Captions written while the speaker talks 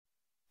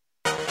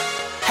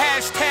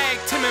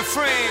and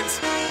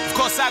friends. Of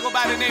course, I go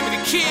by the name of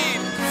the Kid,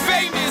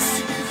 famous.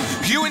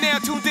 You are now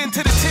tuned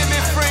into the Tim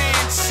and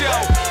Friends show.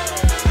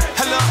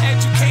 Hello,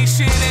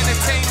 education,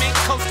 entertainment,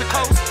 coast to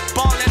coast.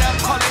 Ball it up,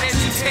 call it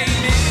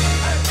entertainment.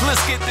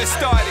 Let's get this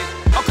started.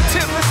 Uncle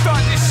Tim, let's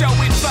start this show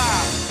in 5,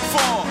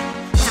 4,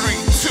 3,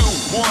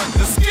 2,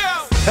 1. Let's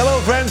go. Hello,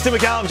 friends. Tim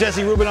McCallum,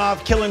 Jesse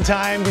Rubinoff, killing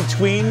time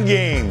between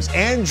games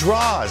and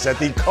draws at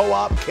the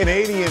Co-op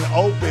Canadian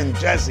Open.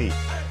 Jesse,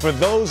 for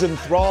those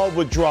enthralled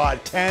with Draw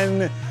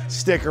 10,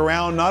 stick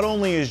around. Not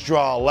only is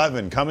Draw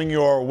 11 coming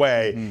your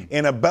way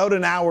in about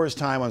an hour's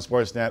time on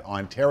Sportsnet,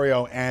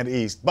 Ontario and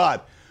East,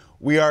 but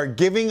we are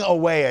giving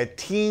away a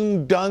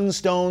Team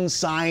Dunstone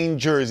signed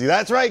jersey.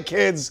 That's right,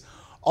 kids.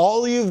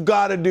 All you've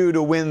got to do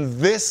to win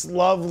this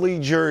lovely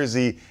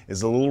jersey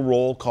is a little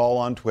roll call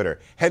on Twitter.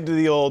 Head to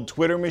the old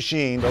Twitter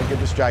machine. Don't get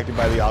distracted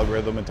by the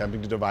algorithm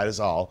attempting to divide us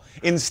all.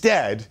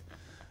 Instead,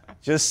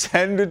 just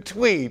send a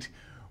tweet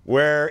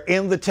where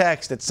in the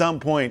text at some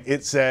point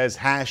it says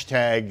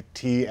hashtag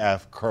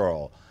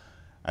TFCurl.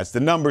 That's the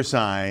number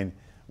sign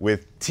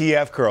with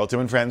TF Curl, Tim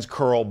and Friends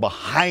Curl,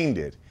 behind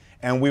it.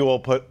 And we will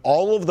put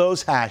all of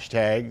those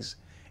hashtags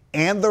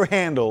and their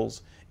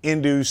handles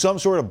into some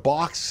sort of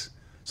box,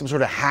 some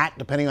sort of hat,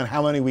 depending on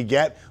how many we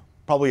get.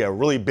 Probably a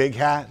really big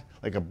hat,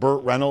 like a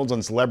Burt Reynolds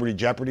on Celebrity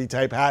Jeopardy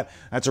type hat.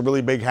 That's a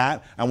really big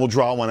hat, and we'll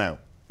draw one out.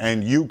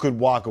 And you could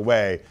walk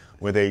away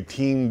with a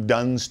Team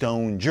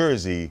Dunstone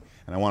jersey.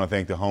 And I want to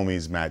thank the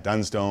homies Matt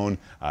Dunstone,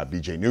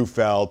 BJ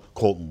Neufeld,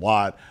 Colton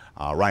Watt,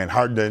 Ryan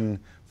Hardin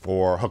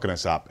for hooking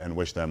us up, and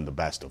wish them the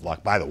best of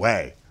luck. By the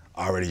way,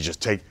 already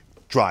just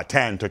Draw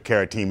 10 took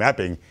care of Team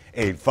Epping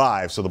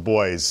 8-5, so the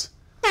boys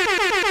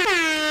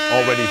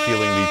already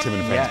feeling the Tim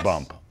and Friends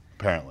bump,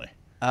 apparently.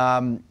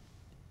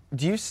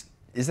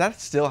 Is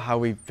that still how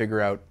we figure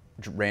out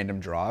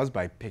random draws,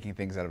 by picking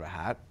things out of a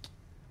hat?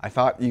 I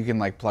thought you can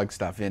plug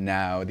stuff in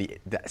now.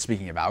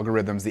 Speaking of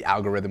algorithms, the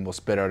algorithm will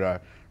spit out a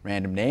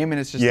random name,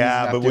 and it's just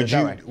but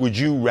would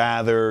you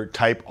rather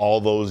type all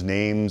those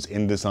names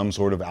into some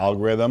sort of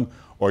algorithm,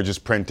 or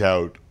just print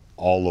out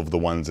all of the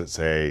ones that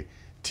say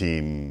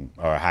Team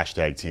or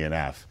hashtag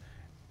TNF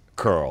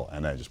Curl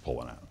and then just pull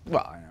one out?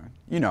 Well,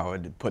 you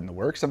know, put in the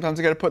work. Sometimes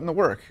you got to put in the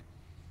work.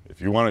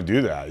 If you want to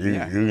do that, you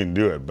can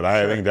do it. But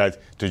I think that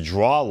to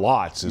draw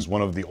lots is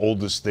one of the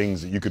oldest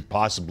things that you could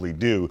possibly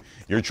do.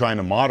 You're trying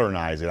to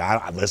modernize it.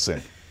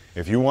 Listen,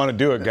 if you want to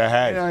do it, go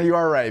ahead. You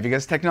are right,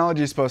 because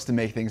technology is supposed to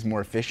make things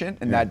more efficient,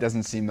 and that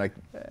doesn't seem like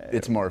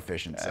it's more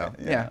efficient. So,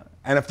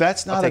 And if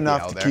that's not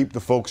enough to keep the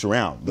folks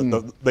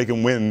around, they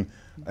can win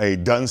a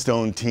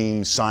Dunstone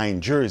team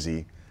signed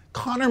jersey.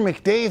 Connor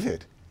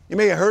McDavid, you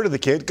may have heard of the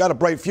kid, got a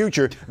bright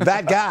future.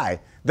 That guy,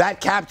 that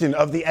captain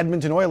of the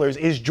Edmonton Oilers,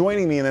 is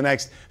joining me in the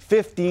next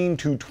 15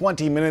 to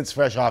 20 minutes,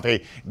 fresh off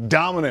a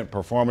dominant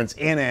performance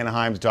in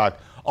Anaheim to talk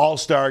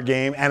All-Star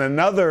game and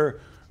another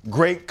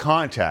great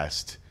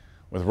contest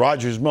with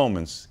Rogers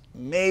Moments,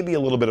 maybe a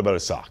little bit about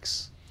his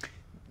socks.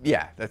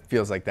 Yeah, that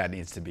feels like that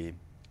needs to be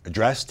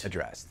addressed.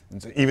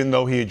 Even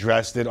though he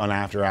addressed it on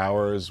After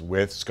Hours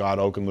with Scott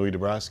Oak and Louis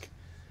DeBrusque.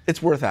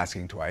 It's worth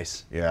asking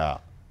twice. Yeah.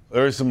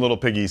 There's some little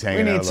piggies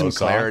hanging out of those socks. We need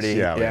some clarity.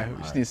 Yeah,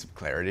 we just need some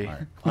clarity.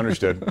 Right.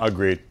 Understood.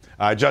 Agreed.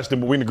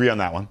 Justin, we can agree on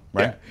that one,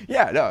 right?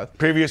 Yeah, no.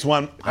 Previous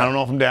one, I don't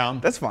know if I'm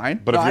down. That's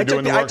fine. But if you're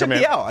doing the work,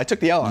 I took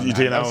the L on that. You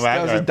took that one back?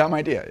 That was a dumb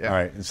idea. Yeah. All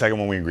right. The second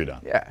one we agreed on.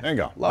 Yeah. There you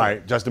go. All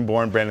right. Justin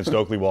Bourne, Brandon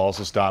Stokely will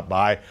also stop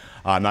by.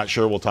 Not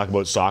sure we'll talk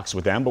about socks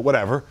with them, but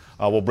whatever.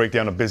 We'll break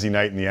down a busy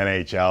night in the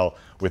NHL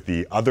with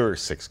the other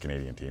 6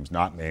 Canadian teams,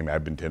 not named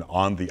Edmonton,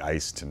 on the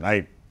ice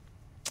tonight.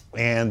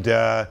 And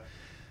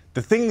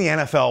the thing the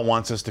NFL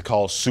wants us to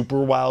call Super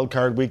Wild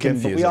Card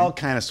Weekend, but we all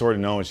kind of sort of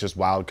know it's just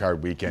Wild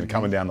Card Weekend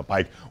coming down the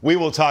pike. We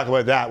will talk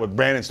about that with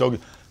Brandon Stokely.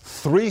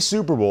 3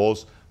 Super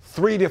Bowls,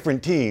 3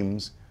 different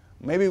teams.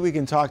 Maybe we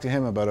can talk to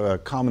him about a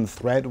common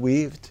thread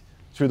weaved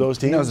through those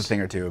teams. He knows a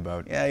thing or two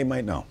about. Yeah, he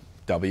might know.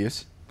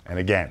 W's. And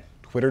again,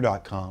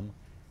 twitter.com,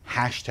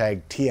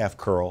 hashtag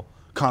TFCurl,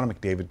 Connor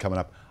McDavid coming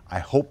up. I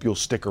hope you'll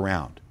stick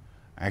around.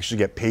 I actually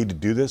get paid to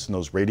do this, and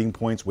those rating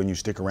points when you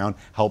stick around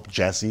help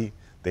Jesse.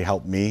 They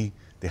help me.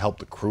 They help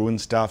the crew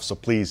and stuff. So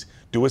please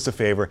do us a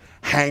favor,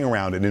 hang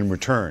around, and in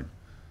return,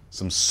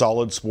 some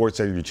solid sports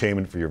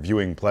entertainment for your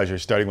viewing pleasure,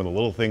 starting with a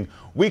little thing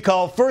we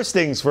call First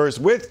Things First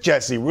with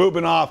Jesse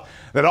Rubinoff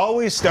that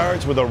always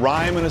starts with a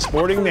rhyme and a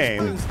sporting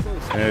name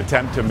in an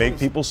attempt to make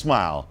people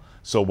smile.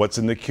 So what's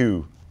in the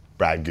queue,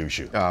 Brad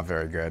Gushue? Oh,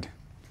 very good.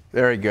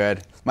 Very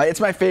good. It's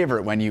my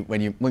favorite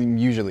when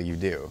usually you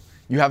do.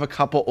 You have a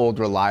couple old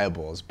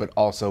reliables, but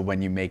also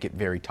when you make it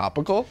very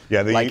topical,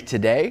 like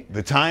today,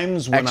 the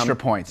times when extra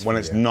points when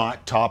it's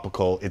not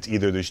topical, it's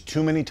either there's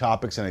too many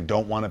topics and I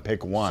don't want to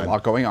pick one. There's a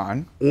lot going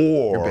on.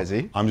 Or you're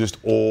busy. I'm just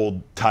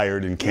old,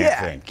 tired, and can't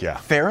think. Yeah.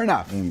 Fair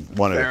enough.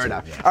 Fair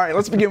enough. Yeah. All right,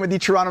 let's begin with the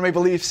Toronto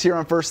Maple Leafs here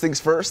on First Things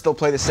First. They'll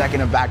play the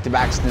second of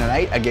back-to-backs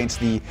tonight against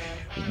the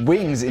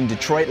Wings in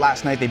Detroit.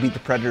 Last night they beat the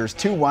Predators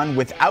 2-1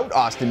 without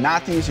Auston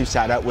Matthews, who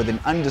sat out with an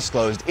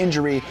undisclosed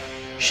injury.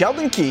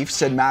 Sheldon Keefe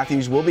said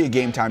Matthews will be a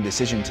game-time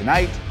decision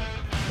tonight,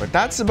 but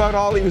that's about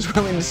all he was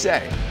willing to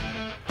say.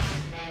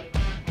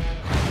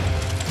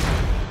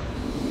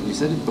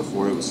 said it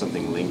before it was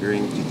something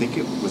lingering. Do you think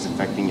it was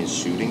affecting his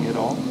shooting at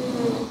all?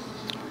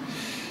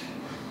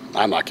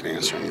 I'm not going to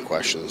answer any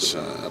questions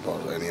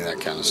about any of that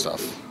kind of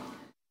stuff.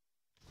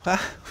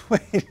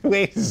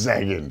 Wait a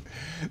second.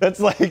 That's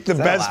like the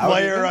best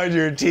player on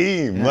your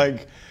team. Yeah.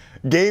 Like,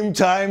 game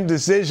time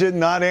decision,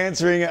 not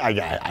answering it.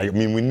 I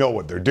mean, we know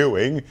what they're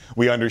doing.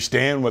 We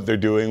understand what they're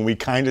doing. We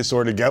kind of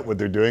sort of get what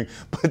they're doing.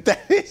 But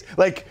that is,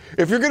 like,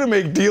 if you're going to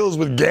make deals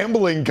with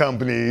gambling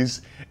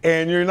companies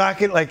and you're not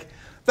going to, like,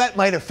 that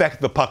might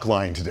affect the puck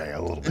line today a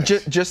little bit.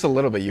 Just a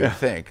little bit, you would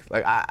think.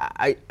 Like,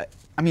 I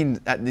mean,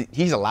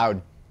 he's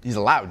allowed to do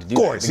that. Of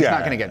course, he's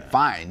not going to get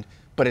fined,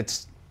 but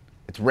it's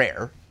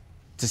rare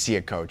to see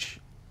a coach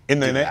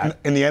in the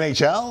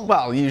NHL?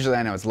 Well, usually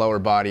I know it's lower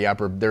body,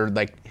 upper. They're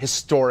like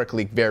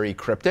historically very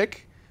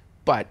cryptic.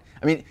 But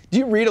I mean, do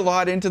you read a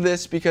lot into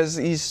this because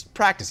he's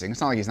practicing? It's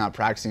not like he's not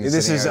practicing.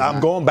 I'm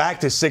going back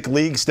to sick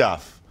league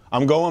stuff.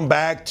 I'm going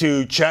back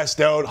to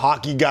chest out.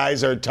 Hockey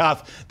guys are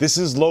tough. This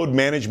is load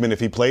management if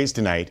he plays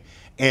tonight.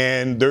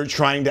 And they're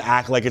trying to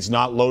act like it's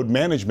not load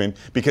management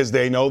because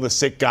they know the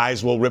sick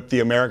guys will rip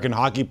the American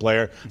hockey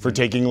player for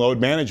taking load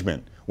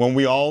management. When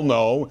we all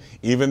know,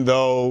 even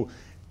though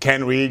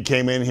Ken Reed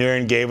came in here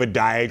and gave a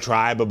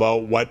diatribe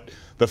about what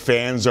the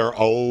fans are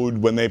owed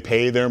when they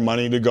pay their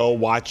money to go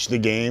watch the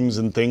games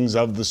and things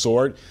of the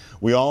sort.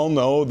 We all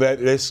know that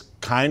this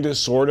kind of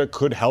sort of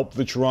could help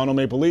the Toronto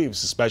Maple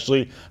Leafs,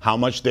 especially how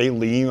much they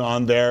lean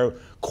on their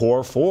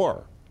core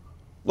four.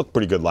 Looked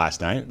pretty good last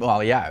night.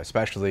 Well, yeah,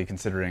 especially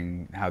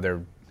considering how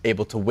they're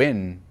able to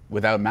win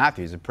without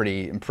Matthews. A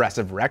pretty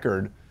impressive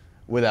record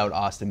without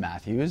Auston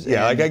Matthews.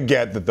 Yeah, like I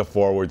get that the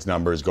forwards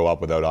numbers go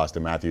up without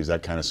Auston Matthews.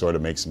 That kind of sort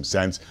of makes some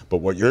sense. But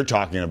what you're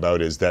talking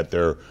about is that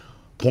their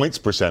points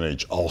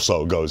percentage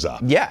also goes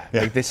up. Yeah.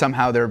 Like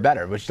they're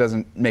better, which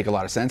doesn't make a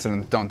lot of sense,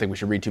 and I don't think we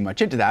should read too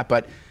much into that.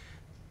 But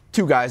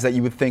two guys that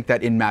you would think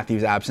that in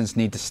Matthews' absence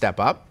need to step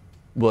up,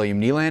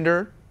 William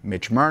Nylander,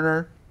 Mitch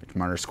Marner. Mitch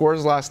Marner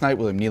scores last night.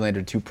 William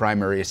Nylander, 2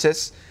 primary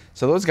assists.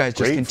 So those guys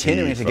just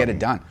continuing to get it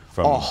done.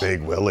 From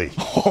Big Willie.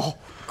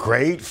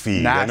 Great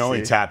feed. Nasty. I know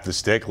he tapped the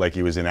stick like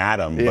he was in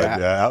Adam, but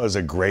that was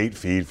a great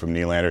feed from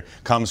Nylander.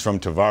 Comes from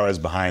Tavares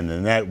behind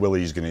the net.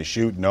 Willie's going to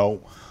shoot. No,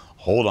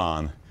 hold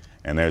on.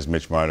 And there's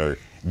Mitch Marner,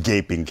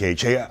 gaping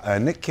cage. Hey,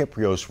 Nick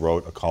Kypreos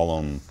wrote a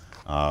column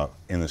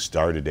in the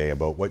Star today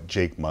about what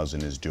Jake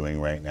Muzzin is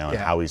doing right now and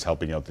how he's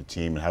helping out the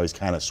team and how he's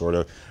kind of sort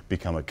of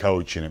become a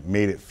coach, and it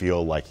made it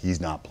feel like he's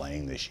not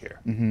playing this year.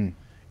 Mm-hmm.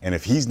 And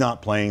if he's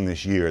not playing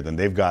this year, then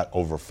they've got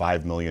over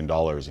 $5 million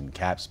in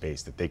cap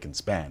space that they can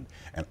spend.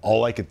 And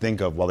all I could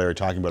think of while they were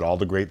talking about all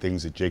the great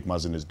things that Jake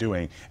Muzzin is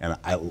doing, and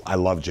I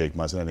love Jake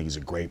Muzzin. I think he's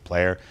a great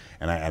player,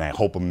 and I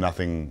hope him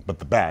nothing but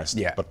the best.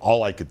 Yeah. But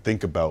all I could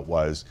think about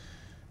was,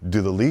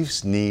 do the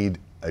Leafs need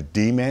a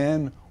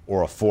D-man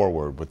or a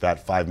forward with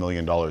that $5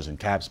 million in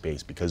cap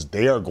space? Because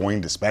they are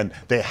going to spend,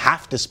 they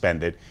have to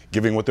spend it,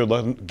 given what they're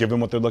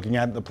looking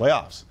at in the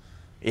playoffs.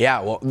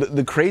 Yeah, well,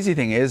 the crazy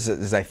thing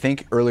is I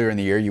think earlier in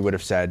the year you would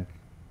have said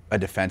a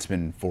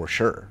defenseman for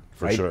sure,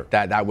 right? For sure.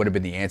 That would have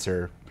been the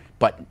answer.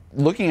 But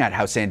looking at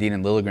how Sandin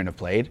and Liljegren have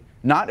played,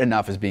 not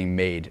enough is being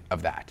made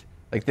of that.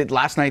 Like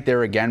last night,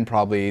 they're again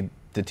probably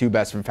the 2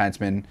 best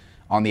defensemen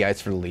on the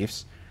ice for the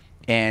Leafs.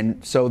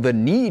 And so the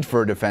need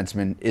for a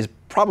defenseman is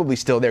probably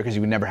still there because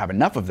you would never have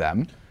enough of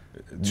them.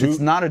 It's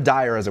not as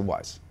dire as it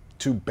was.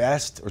 2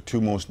 best or 2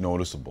 most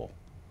noticeable?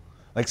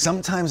 Like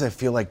sometimes I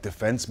feel like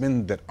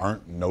defensemen that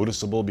aren't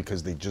noticeable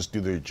because they just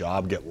do their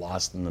job get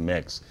lost in the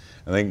mix.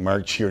 I think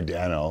Mark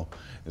Giordano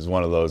is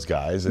one of those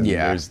guys. And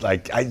there's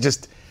like,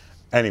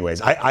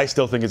 anyways, I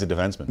still think it's a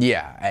defenseman.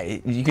 Yeah,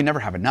 you can never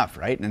have enough,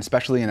 right? And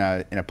especially in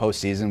a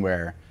postseason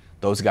where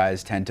those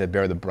guys tend to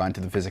bear the brunt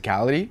of the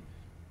physicality,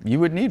 you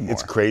would need more.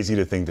 It's crazy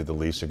to think that the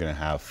Leafs are going to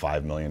have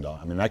 $5 million.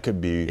 I mean, that could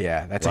be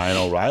Ryan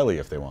O'Reilly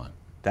if they want.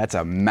 That's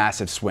a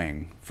massive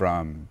swing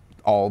from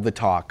all the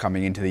talk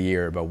coming into the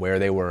year about where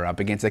they were up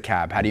against the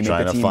cap. How do you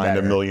make the team trying to find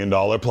better? $1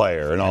 million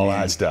player and all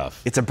that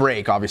stuff. It's a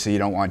break. Obviously, you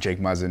don't want Jake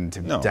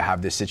Muzzin to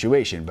have this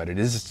situation, but it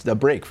is a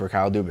break for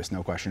Kyle Dubas,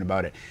 no question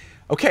about it.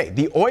 Okay,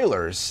 the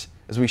Oilers,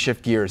 as we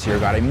shift gears here,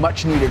 got a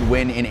much-needed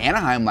win in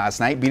Anaheim last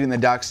night, beating the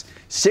Ducks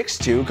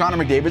 6-2.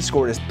 Connor McDavid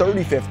scored his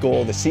 35th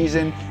goal of the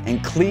season,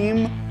 and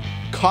Klim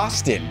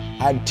Kostin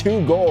had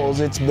 2 goals.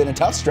 It's been a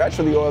tough stretch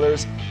for the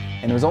Oilers,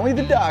 and it was only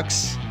the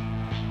Ducks.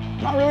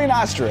 Not really an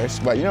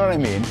asterisk, but you know what I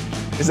mean.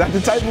 Is that the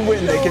type of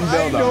win they can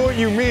build on? I know what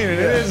you mean, and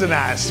it is an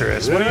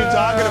asterisk. What are you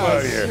talking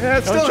about here? Yeah,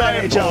 it's still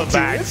an NHL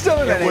team. It's still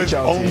an NHL team. It was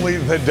only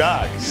the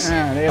Ducks.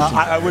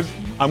 Yeah,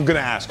 I'm going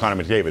to ask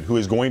Connor McDavid, who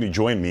is going to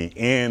join me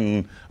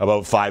in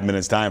about 5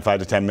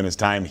 to 10 minutes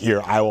time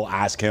here. I will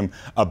ask him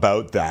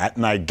about that,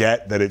 and I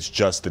get that it's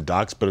just the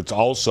Ducks, but it's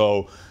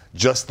also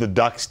just the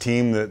Ducks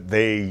team that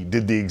they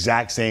did the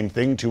exact same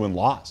thing to and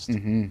lost.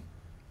 Mm-hmm.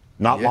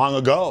 Not long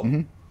ago.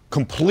 Mm-hmm.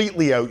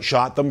 Completely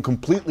outshot them,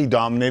 completely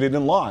dominated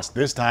and lost.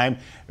 This time,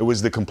 it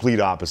was the complete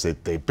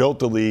opposite. They built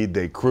the lead,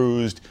 they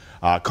cruised.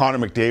 Connor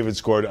McDavid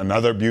scored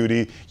another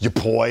beauty. Your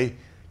boy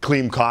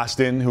Klim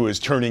Kostin, who is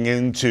turning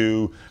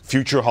into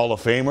future Hall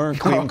of Famer.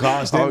 Klim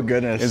Kostin. Oh,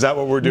 goodness. Is that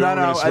what we're doing?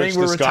 No, I think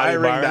we're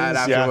retiring Barnes?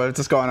 that after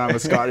what's going on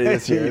with Scotty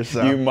this year.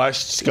 So. You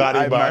mushed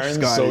Scotty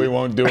Barnes, so we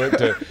won't do it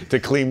to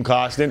Klim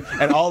Kostin.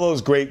 And all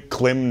those great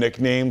Klim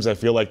nicknames, I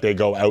feel like they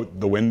go out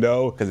the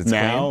window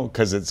now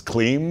because it's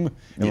Klim,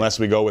 unless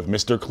we go with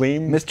Mr.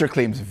 Klim. Mr.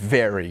 Klim's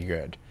very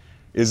good.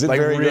 Is it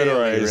very good,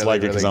 or I just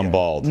like it because I'm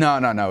bald?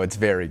 No, it's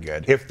very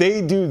good. If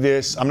they do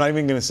this, I'm not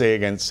even going to say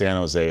against San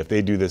Jose. If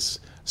they do this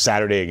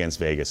Saturday against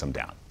Vegas, I'm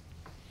down.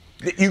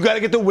 You got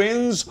to get the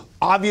wins.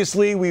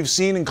 Obviously, we've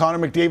seen, and Connor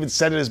McDavid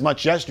said it as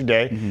much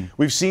yesterday,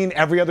 we've seen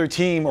every other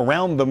team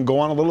around them go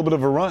on a little bit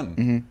of a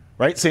run.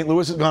 Right? St.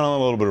 Louis has gone on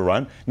a little bit of a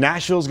run.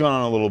 Nashville's gone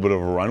on a little bit of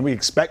a run. We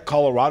expect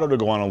Colorado to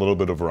go on a little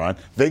bit of a run.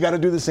 They got to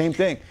do the same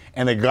thing.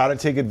 And they got to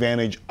take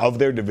advantage of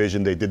their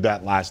division. They did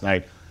that last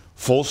night.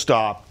 Full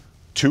stop.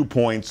 2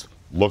 points,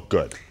 look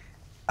good.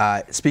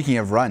 Speaking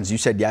of runs, you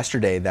said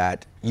yesterday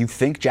that you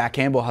think Jack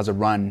Campbell has a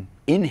run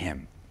in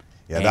him.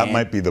 Yeah, that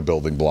might be the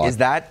building block. Is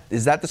that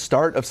the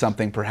start of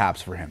something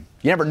perhaps for him?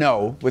 You never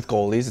know with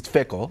goalies. It's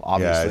fickle,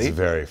 obviously. Yeah, it's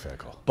very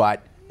fickle.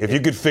 But if you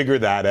could figure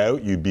that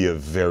out, you'd be a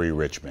very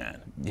rich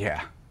man.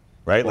 Yeah.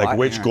 Right? Well, like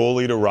which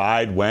goalie to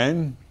ride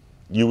when?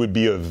 You would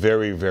be a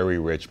very, very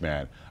rich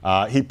man.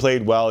 He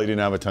played well. He didn't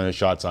have a ton of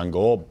shots on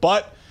goal,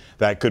 but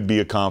that could be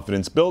a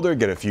confidence builder,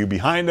 get a few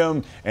behind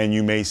him, and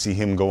you may see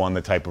him go on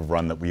the type of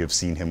run that we have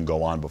seen him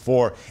go on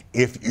before.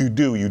 If you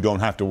do, you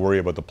don't have to worry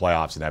about the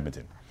playoffs in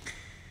Edmonton.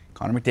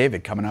 Connor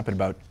McDavid coming up in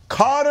about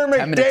 10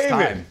 minutes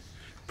time.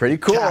 Pretty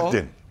cool.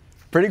 Captain.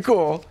 Pretty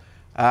cool.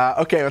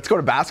 Okay, let's go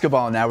to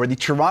basketball now, where the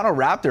Toronto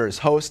Raptors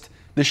host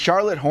the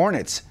Charlotte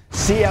Hornets,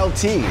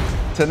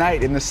 CLT,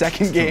 tonight in the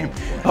second game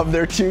of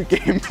their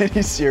 2-game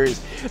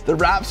mini-series. The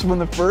Raps won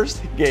the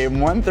first game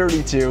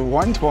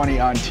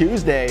 132-120 on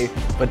Tuesday,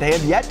 but they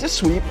have yet to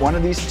sweep one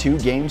of these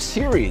 2-game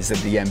series that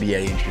the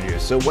NBA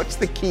introduced. So what's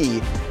the key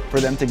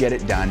for them to get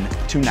it done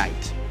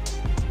tonight?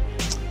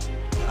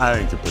 I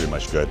think they're pretty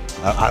much good.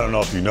 I don't know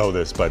if you know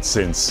this, but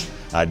since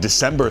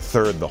December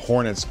 3rd, the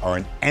Hornets are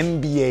an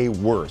NBA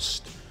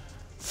worst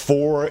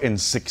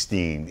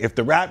 4-16. If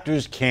the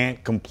Raptors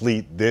can't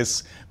complete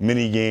this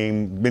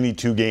mini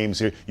 2 games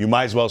here, you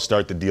might as well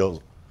start the deals.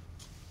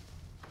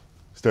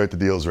 Start the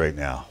deals right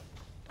now.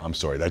 I'm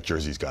sorry, that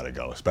jersey's got to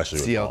go, especially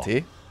with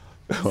CLT.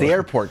 It's the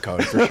airport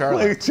code for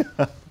Charlotte.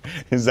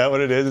 Is that what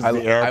it is?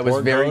 I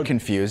was very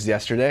confused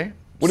yesterday.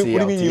 What do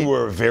you mean you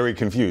were very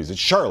confused? It's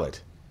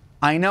Charlotte.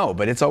 I know,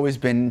 but it's always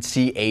been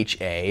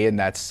CHA, and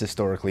that's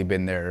historically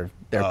been their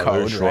code,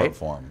 their short right?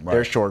 Form, right?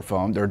 Their short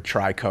form, their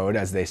tri-code,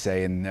 as they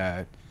say in,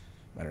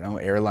 I don't know,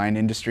 airline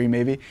industry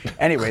maybe.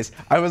 Anyways,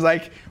 I was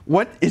like,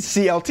 what is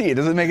CLT? It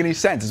doesn't make any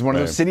sense. It's one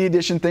of those city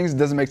edition things. It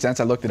doesn't make sense.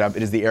 I looked it up.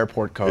 It is the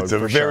airport code. It's a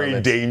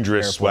very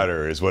dangerous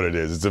sweater is what it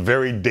is. It's a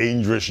very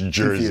dangerous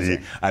jersey.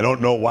 Confusing. I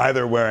don't know why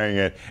they're wearing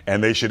it,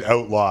 and they should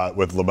outlaw it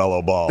with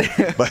LaMelo Ball.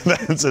 But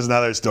that's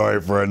another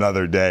story for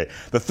another day.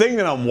 The thing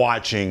that I'm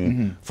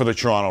watching for the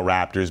Toronto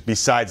Raptors,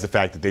 besides the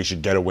fact that they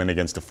should get a win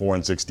against a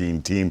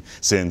 4-16 team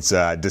since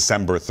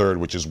December 3rd,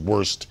 which is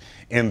worst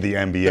in the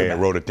NBA. I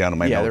wrote it down in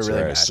my notes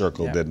really there. I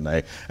circled it and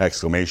I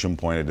exclamation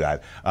pointed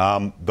at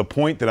that. The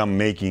point that I'm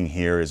making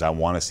here is I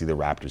want to see the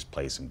Raptors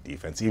play some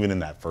defense. Even in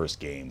that first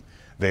game,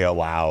 they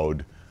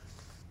allowed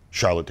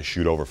Charlotte to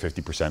shoot over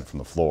 50% from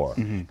the floor.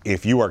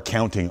 If you are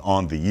counting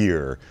on the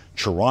year,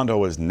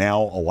 Toronto is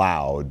now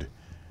allowed,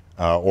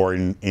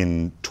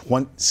 in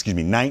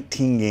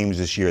 19 games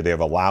this year, they have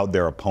allowed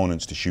their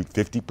opponents to shoot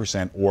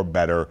 50% or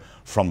better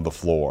from the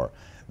floor.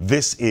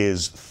 This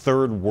is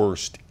third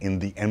worst in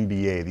the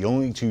NBA. The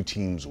only 2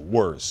 teams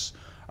worse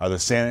are the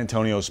San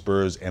Antonio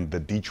Spurs and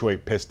the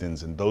Detroit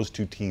Pistons, and those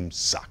 2 teams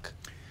suck.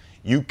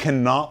 You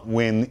cannot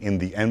win in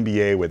the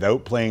NBA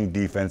without playing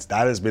defense.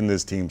 That has been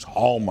this team's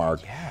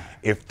hallmark. Yeah.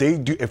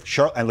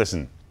 And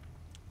listen,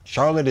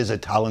 Charlotte is a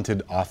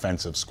talented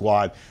offensive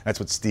squad. That's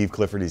what Steve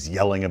Clifford is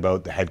yelling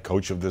about, the head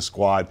coach of this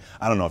squad.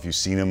 I don't know if you've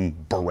seen him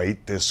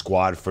berate this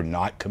squad for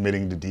not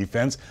committing to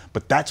defense,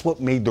 but that's what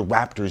made the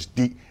Raptors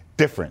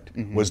different,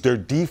 was their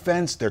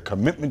defense, their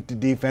commitment to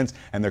defense,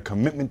 and their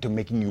commitment to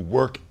making you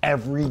work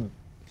every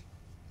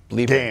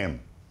game.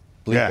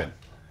 Yeah.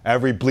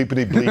 Every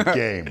bleepity bleep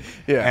game.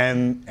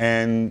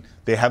 And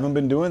they haven't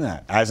been doing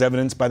that, as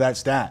evidenced by that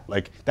stat.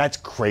 Like, that's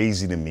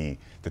crazy to me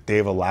that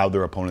they've allowed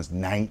their opponents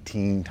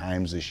 19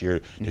 times this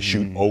year to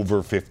shoot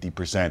over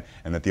 50%,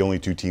 and that the only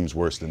 2 teams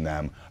worse than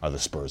them are the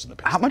Spurs and the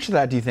Pistons. How much of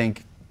that do you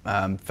think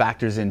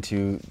factors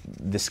into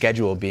the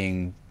schedule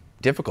being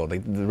difficult?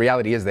 Like, the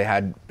reality is they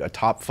had a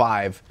top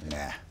 5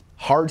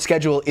 hard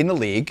schedule in the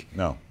league.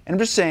 No. And I'm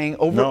just saying,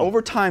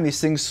 over time, these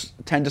things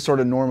tend to sort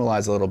of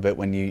normalize a little bit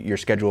when your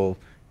schedule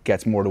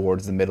gets more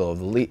towards the middle of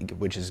the league,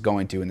 which is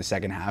going to in the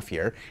second half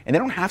here. And they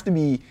don't have to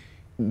be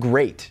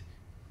great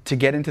to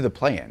get into the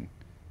play-in,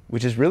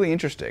 which is really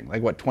interesting.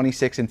 Like,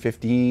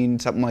 26-15,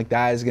 something like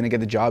that is going to get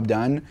the job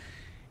done.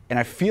 And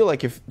I feel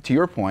like, to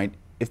your point,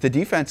 if the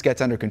defense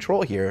gets under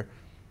control here,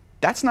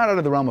 That's not out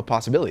of the realm of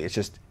possibility. It's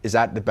just, is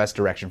that the best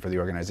direction for the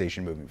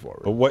organization moving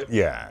forward?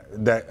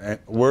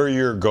 But where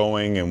you're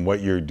going and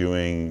what you're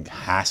doing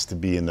has to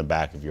be in the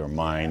back of your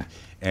mind,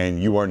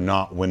 and you are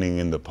not winning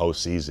in the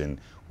postseason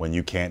when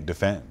you can't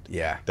defend.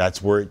 Yeah.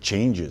 That's where it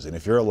changes. And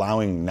if you're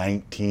allowing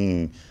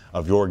 19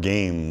 of your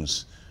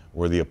games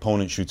where the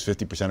opponent shoots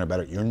 50% or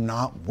better, you're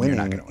not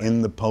winning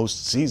in the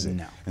postseason.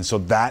 No. And so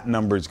that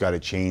number's got to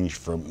change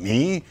for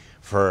me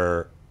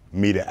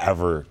to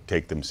ever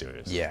take them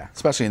serious. Yeah,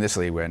 especially in this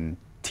league when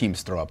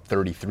teams throw up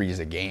 33s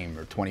a game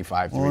or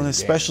 25 threes and a game.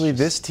 especially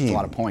this team. It's a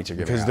lot of points you're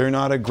giving because out. they're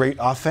not a great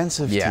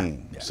offensive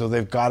team. Yeah. So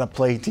they've got to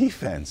play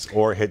defense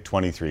or hit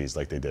 23s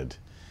like they did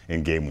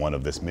in game 1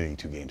 of this mini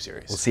 2-game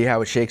series. We'll see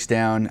how it shakes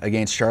down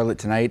against Charlotte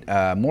tonight.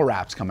 More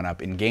Raps coming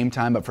up in game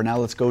time, but for now,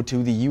 let's go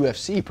to the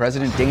UFC.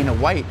 President Dana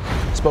White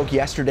spoke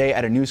yesterday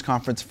at a news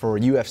conference for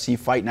UFC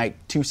Fight Night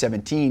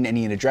 217, and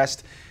he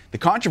addressed the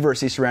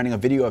controversy surrounding a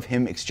video of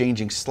him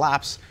exchanging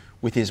slaps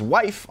with his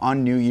wife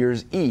on New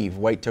Year's Eve.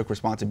 White took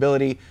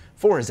responsibility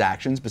for his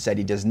actions, but said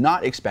he does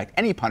not expect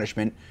any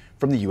punishment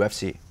from the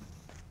UFC.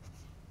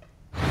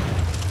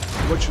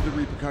 What should the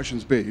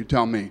repercussions be? You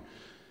tell me.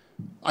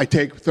 I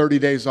take 30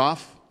 days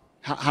off.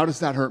 How does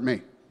that hurt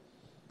me?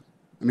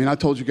 I mean, I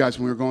told you guys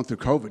when we were going through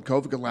COVID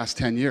could last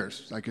 10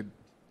 years. I could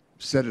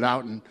sit it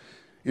out and,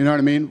 you know what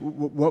I mean?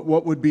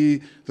 What would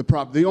be the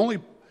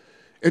problem?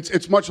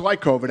 It's much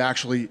like COVID,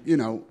 actually. You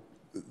know,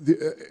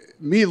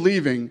 me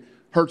leaving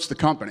hurts the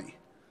company,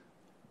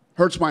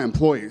 hurts my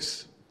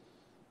employees,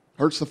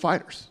 hurts the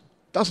fighters.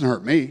 Doesn't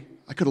hurt me.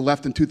 I could have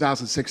left in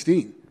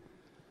 2016.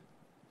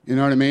 You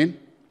know what I mean?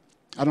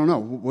 I don't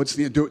know.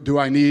 Do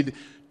I need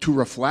to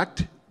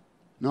reflect?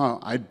 No,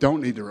 I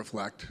don't need to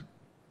reflect.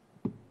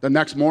 The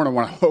next morning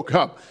when I woke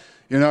up,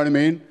 you know what I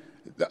mean?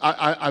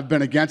 I've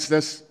been against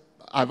this.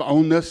 I've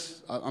owned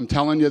this. I'm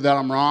telling you that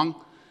I'm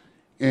wrong.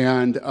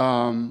 And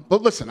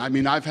but listen, I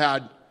mean,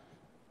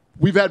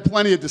 we've had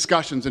plenty of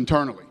discussions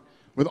internally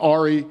with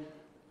Ari,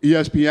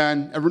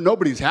 ESPN.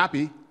 Nobody's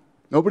happy.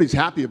 Nobody's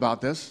happy about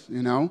this,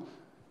 you know.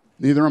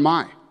 Neither am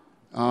I.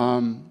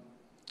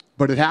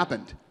 But it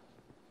happened.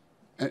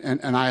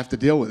 And I have to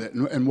deal with it.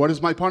 And what is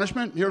my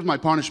punishment? Here's my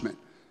punishment.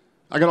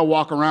 I got to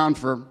walk around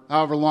for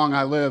however long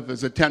I live.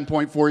 Is it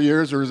 10.4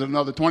 years or is it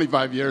another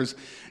 25 years?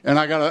 And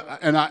I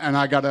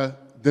gotta.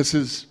 This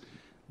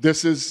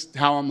is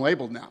how I'm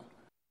labeled now.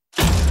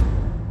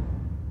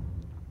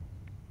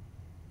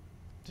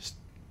 Just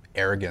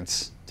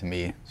arrogance to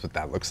me is what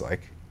that looks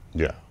like.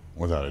 Yeah,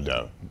 without a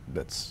doubt.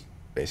 That's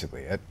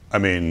basically it. I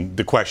mean,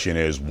 the question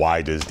is,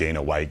 why does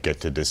Dana White get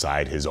to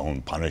decide his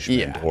own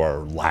punishment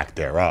or lack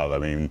thereof? I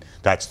mean,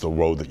 that's the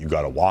road that you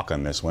got to walk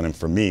on this one. And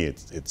for me,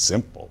 it's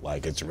simple.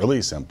 Like, it's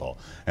really simple.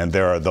 And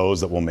there are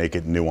those that will make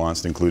it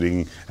nuanced,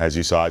 including, as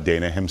you saw,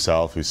 Dana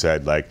himself, who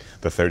said, like,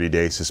 the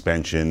 30-day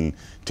suspension,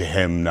 to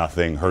him,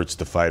 nothing hurts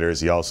the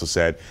fighters. He also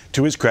said,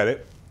 to his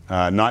credit,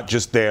 not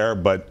just there,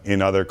 but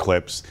in other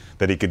clips,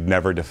 that he could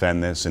never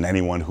defend this, and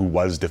anyone who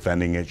was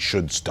defending it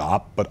should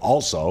stop. But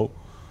also,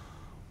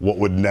 what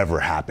would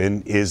never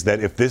happen is that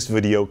if this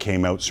video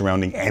came out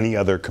surrounding any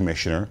other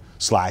commissioner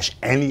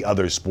 / any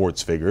other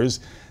sports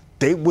figures,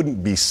 they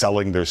wouldn't be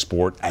selling their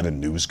sport at a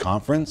news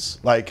conference.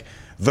 Like,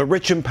 the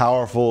rich and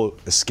powerful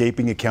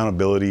escaping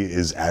accountability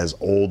is as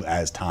old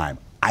as time.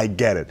 I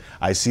get it.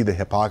 I see the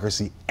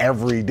hypocrisy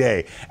every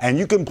day. And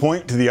you can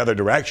point to the other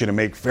direction and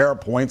make fair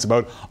points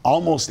about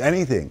almost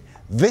anything.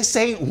 This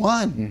ain't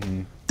one.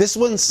 Mm-hmm. This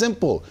one's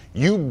simple.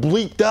 You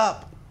bleeped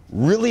up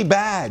really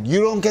bad.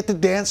 You don't get to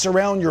dance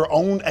around your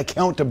own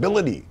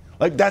accountability.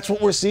 Like, that's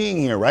what we're seeing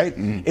here, right?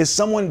 Is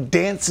someone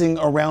dancing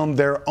around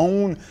their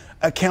own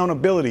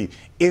accountability.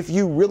 If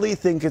you really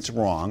think it's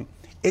wrong,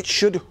 it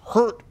should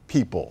hurt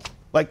people.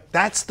 Like,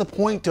 that's the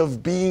point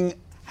of being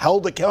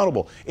held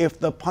accountable. If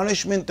the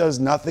punishment does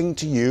nothing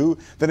to you,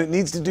 then it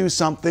needs to do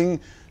something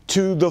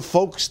to the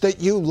folks that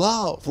you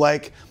love.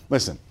 Like,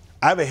 listen,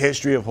 I have a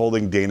history of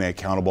holding Dana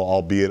accountable,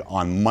 albeit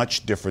on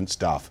much different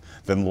stuff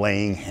than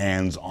laying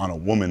hands on a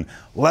woman,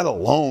 let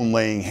alone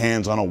laying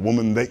hands on a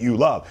woman that you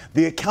love.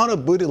 The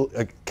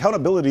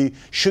accountability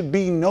should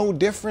be no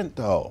different,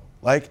 though.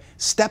 Like,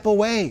 step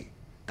away.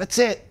 That's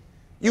it.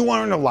 You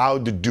aren't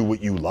allowed to do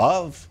what you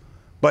love.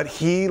 But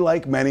he,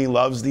 like many,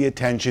 loves the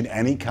attention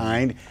any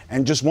kind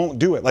and just won't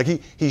do it. Like,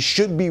 he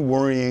should be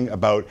worrying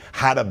about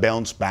how to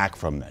bounce back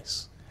from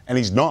this. And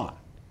he's not.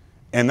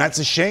 And that's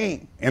a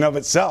shame in of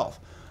itself.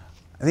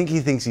 I think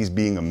he thinks he's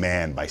being a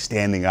man by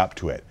standing up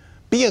to it.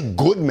 Be a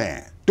good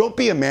man. Don't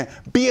be a man.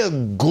 Be a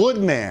good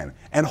man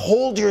and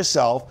hold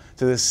yourself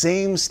to the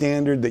same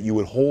standard that you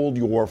would hold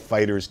your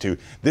fighters to.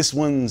 This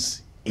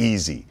one's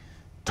easy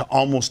to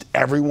almost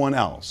everyone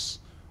else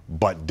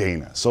but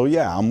Dana. So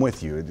yeah, I'm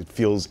with you. It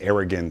feels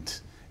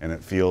arrogant and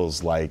it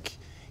feels like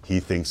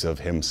he thinks of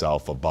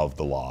himself above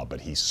the law,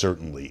 but he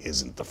certainly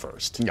isn't the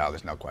first. No,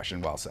 there's no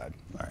question. Well said.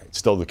 All right,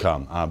 still to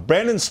come.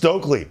 Brandon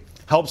Stokely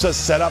helps us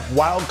set up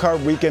Wild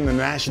Card Weekend in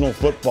the National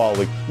Football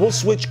League. We'll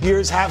switch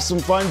gears, have some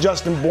fun.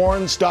 Justin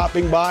Bourne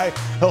stopping by.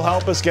 He'll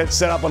help us get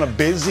set up on a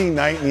busy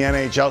night in the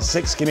NHL.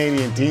 6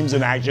 Canadian teams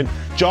in action.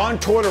 John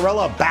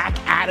Tortorella back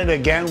at it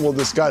again. We'll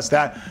discuss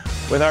that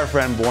with our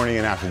friend Borny.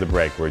 And after the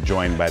break, we're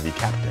joined by the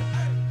captain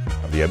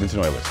of the Edmonton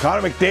Oilers,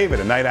 Connor McDavid,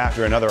 a night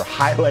after another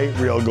highlight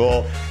reel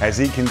goal as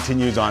he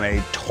continues on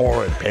a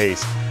torrid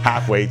pace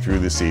halfway through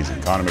the season.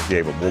 Connor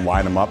McDavid, we'll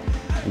line him up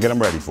and get him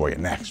ready for you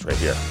next, right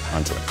here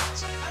on Tim and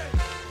Friends.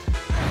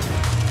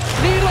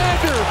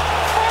 Nylander,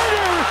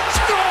 Marner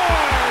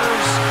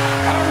scores!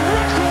 A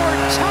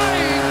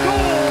record-tying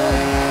goal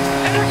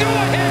and a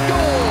go-ahead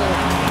goal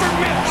for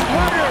Mitch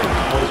Marner.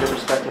 What was your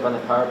perspective on the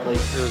power play?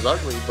 It was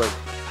ugly, but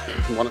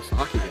we won a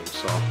hockey game.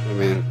 So, I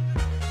mean,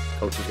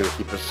 coach is going to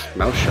keep his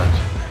mouth shut.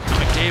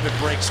 McDavid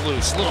breaks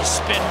loose. Little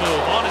spin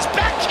move on his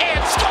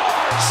backhand.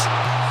 Scores!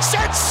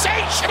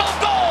 Sensational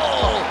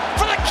goal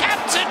for the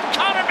captain,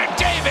 Connor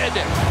McDavid.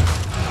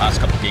 Last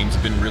couple games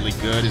have been really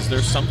good. Is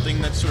there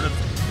something that sort of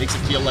makes it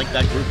feel like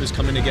that group is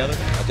coming together?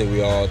 I think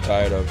we all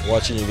tired of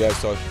watching you guys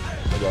talk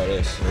about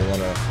us. We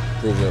want to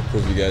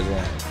prove you guys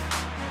wrong.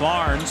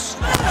 Barnes.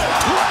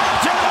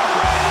 Right to the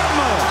rim!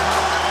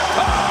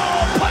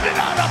 Oh, put it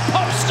on a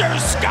poster,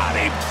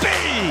 Scotty B!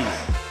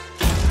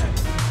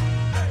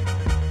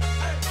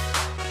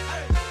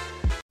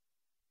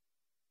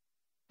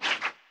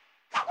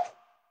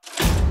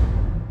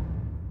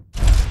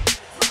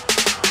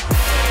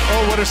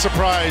 What a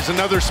surprise.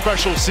 Another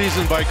special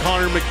season by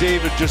Connor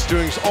McDavid, just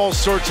doing all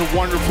sorts of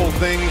wonderful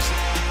things.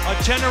 A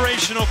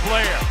generational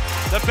player,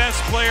 the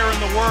best player in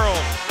the world.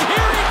 Here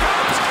he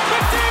comes!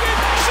 McDavid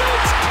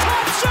shoots!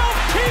 Top shelf!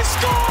 He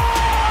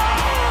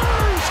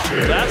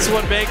scores! That's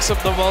what makes him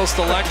the most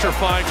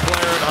electrifying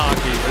player in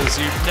hockey,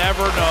 is you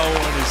never know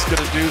when he's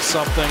going to do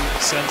something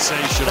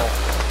sensational.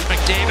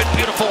 McDavid,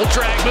 beautiful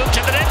drag move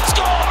to the net,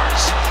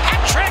 scores!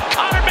 Hat-trick,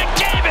 Connor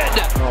McDavid!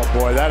 Oh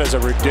boy, that is a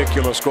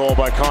ridiculous goal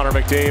by Connor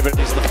McDavid.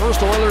 He's the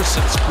first Oiler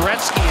since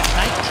Gretzky in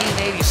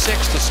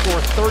 1986 to score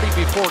 30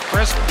 before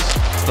Christmas.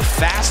 The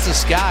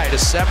fastest guy to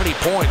 70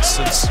 points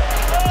since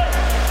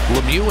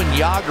Lemieux and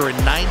Yager in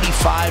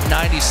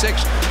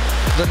 95-96.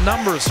 The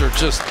numbers are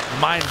just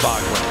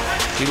mind-boggling.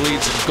 He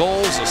leads in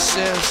goals,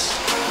 assists,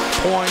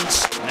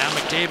 points. Now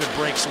McDavid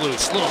breaks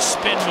loose. Little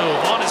spin move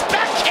on his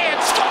backhand,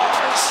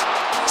 scores!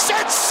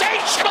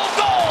 Sensational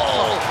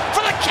goal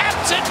for the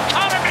captain,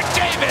 Connor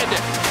McDavid.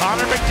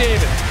 Connor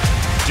McDavid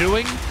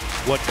doing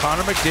what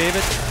Connor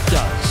McDavid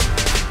does.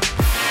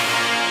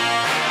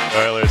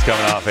 Oilers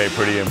coming off a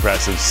pretty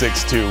impressive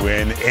 6-2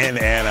 win in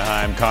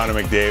Anaheim. Connor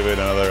McDavid,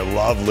 another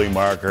lovely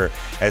marker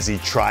as he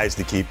tries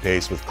to keep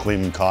pace with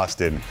Klim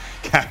Kostin.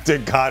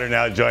 Captain Connor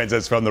now joins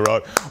us from the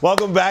road.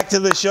 Welcome back to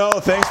the show.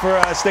 Thanks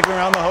for sticking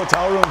around the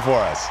hotel room for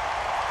us.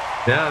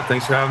 Yeah,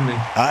 thanks for having me.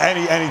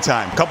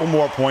 Anytime. A couple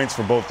more points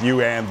for both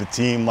you and the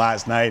team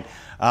last night.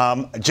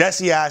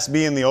 Jesse asked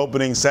me in the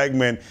opening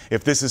segment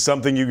if this is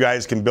something you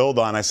guys can build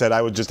on. I said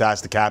I would just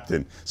ask the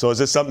captain. So is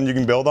this something you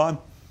can build on?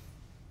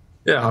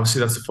 Yeah, obviously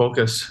that's the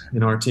focus.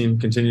 Our team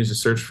continues to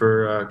search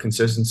for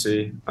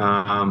consistency.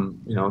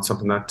 It's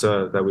something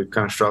that we've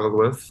kind of struggled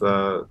with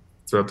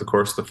throughout the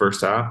course of the first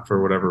half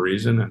for whatever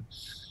reason. And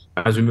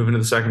as we move into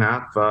the second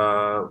half,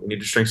 we need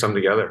to string something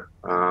together.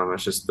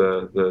 That's just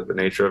the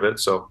nature of it.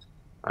 So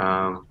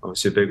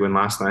obviously a big win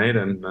last night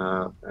and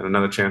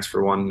another chance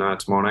for one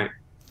tomorrow night.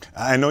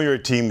 I know you're a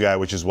team guy,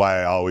 which is why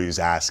I always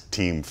ask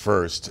team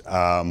first.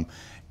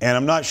 And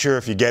I'm not sure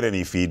if you get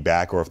any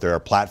feedback or if there are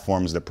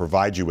platforms that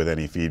provide you with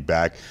any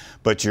feedback.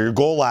 But your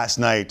goal last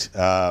night,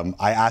 I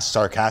asked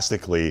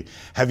sarcastically,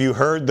 have you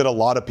heard that a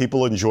lot of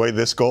people enjoy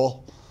this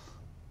goal?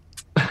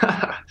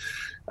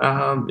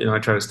 I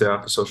try to stay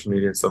off of social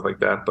media and stuff like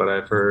that, but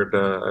I've heard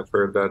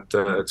that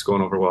it's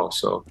going over well.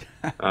 So,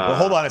 well,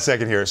 hold on a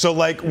second here. So,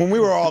 like when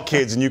we were all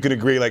kids, and you can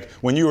agree, like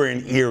when you were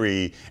in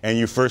Erie and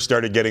you first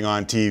started getting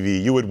on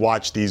TV, you would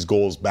watch these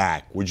goals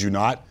back, would you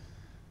not?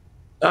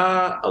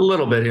 A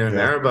little bit here and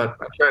there, but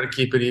I try to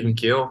keep it even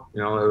keel.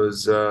 It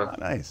was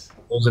nice.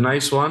 It was a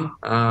nice one.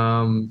 But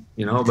on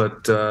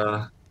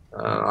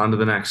to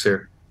the next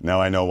here. Now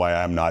I know why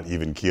I'm not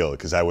even keel,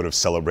 because I would have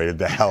celebrated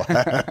the hell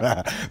out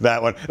of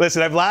that one.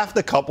 Listen, I've laughed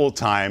a couple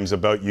times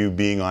about you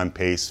being on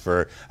pace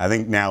for, I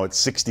think now it's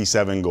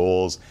 67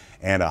 goals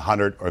and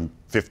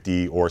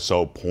 150 or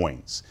so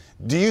points.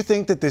 Do you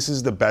think that this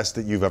is the best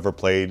that you've ever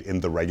played in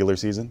the regular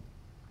season?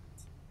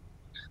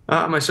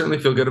 I certainly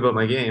feel good about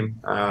my game.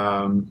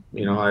 I've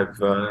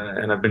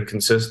been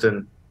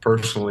consistent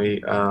personally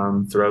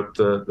throughout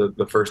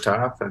the first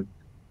half, and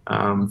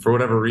for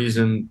whatever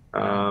reason,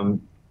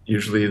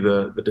 usually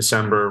the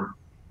December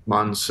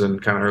months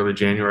and kind of early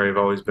January have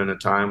always been a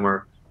time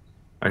where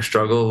I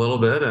struggle a little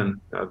bit,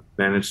 and I've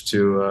managed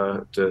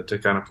to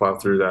kind of plow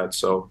through that.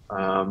 So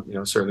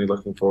certainly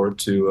looking forward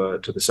to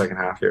the second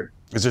half here.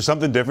 Is there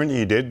something different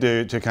you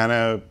did to kind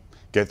of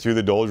get through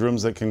the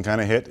doldrums that can kind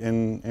of hit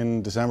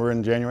in December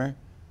and January?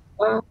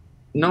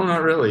 No,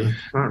 not really.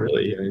 Not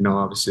really.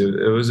 Obviously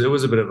it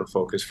was a bit of a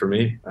focus for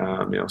me.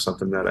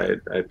 Something that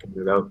I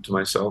pointed out to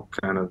myself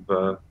kind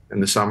of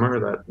the summer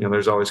that,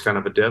 there's always kind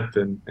of a dip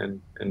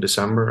in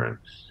December and,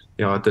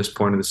 at this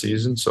point of the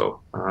season.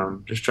 So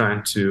just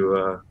trying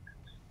to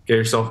get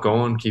yourself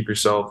going, keep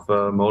yourself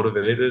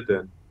motivated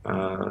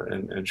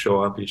and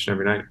show up each and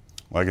every night.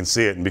 Well, I can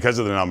see it. And because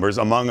of the numbers,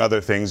 among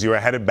other things, you are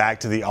headed back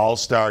to the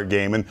All-Star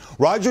game. And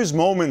Rogers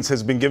Moments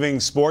has been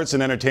giving sports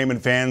and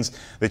entertainment fans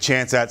the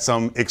chance at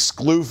some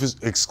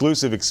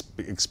exclusive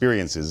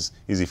experiences,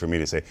 easy for me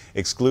to say,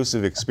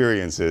 exclusive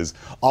experiences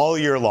all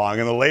year long.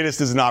 And the latest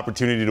is an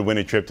opportunity to win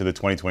a trip to the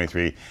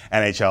 2023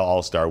 NHL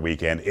All-Star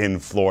Weekend in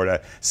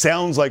Florida.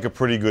 Sounds like a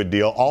pretty good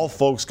deal. All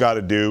folks got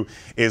to do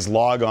is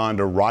log on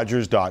to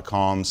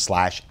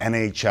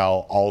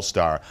Rogers.com/NHL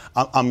All-Star.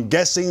 I'm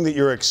guessing that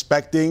you're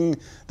expecting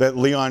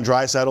that Leon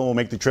Draisaitl will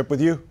make the trip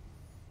with you?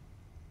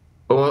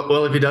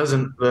 Well, if he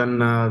doesn't, then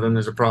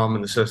there's a problem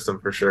in the system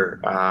for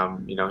sure.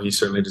 He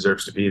certainly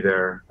deserves to be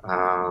there.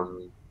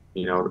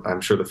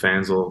 I'm sure the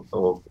fans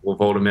will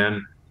vote him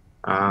in.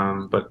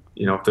 But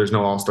if there's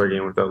no All-Star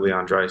game without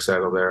Leon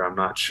Draisaitl there, I'm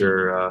not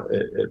sure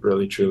it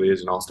really truly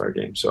is an All-Star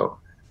game. So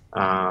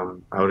I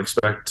would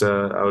expect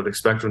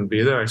him to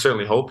be there. I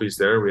certainly hope he's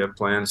there. We have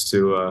plans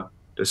to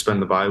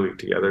spend the bye week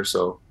together.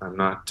 So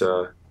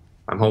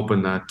I'm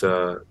hoping that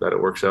it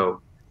works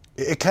out.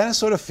 It kind of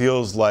sort of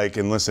feels like,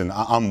 and listen,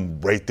 I'm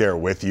right there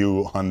with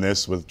you on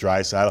this with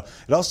Draisaitl.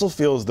 It also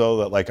feels, though,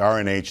 that like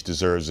RNH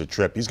deserves a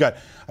trip.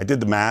 I did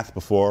the math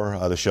before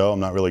the show. I'm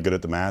not really good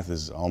at the math,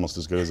 is almost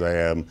as good as I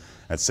am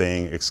at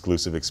saying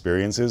exclusive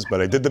experiences, but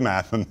I did the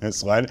math on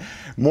this one.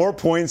 More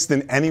points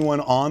than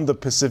anyone on the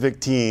Pacific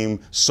team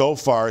so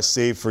far,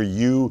 save for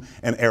you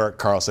and Erik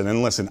Karlsson.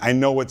 And listen, I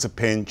know it's a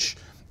pinch.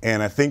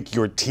 And I think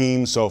your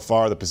team so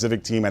far, the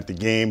Pacific team at the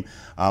game,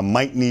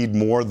 might need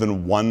more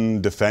than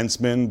one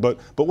defenseman. But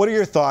what are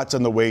your thoughts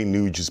on the way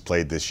Nuge has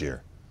played this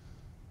year?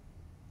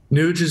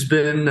 Nuge has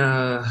been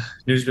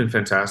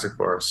fantastic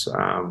for us.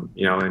 And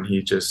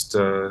he's just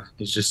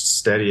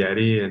steady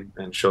Eddie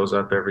and shows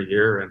up every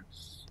year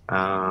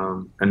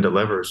and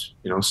delivers.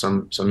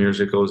 Some years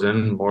it goes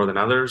in more than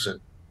others,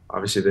 and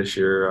obviously this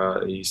year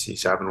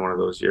he's having one of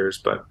those years.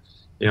 But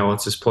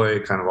it's his play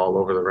kind of all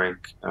over the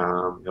rink.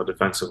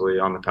 Defensively,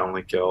 on the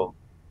penalty kill,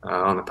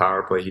 on the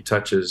power play, he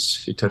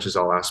touches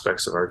all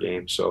aspects of our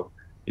game. So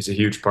he's a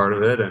huge part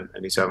of it, and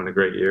he's having a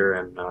great year,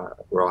 and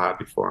we're all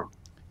happy for him.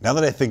 Now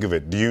that I think of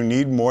it, do you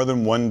need more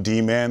than one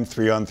D-man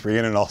 3-on-3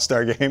 in an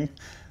All-Star game?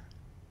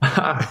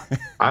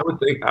 I would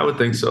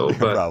think so.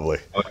 But probably.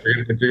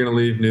 If you're going to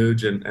leave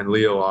Nuge and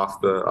Leo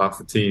off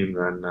the team,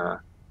 then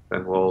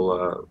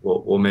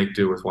we'll make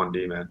do with one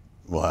D-man.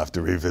 We'll have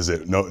to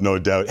revisit, no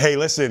doubt. Hey,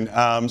 listen,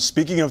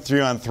 speaking of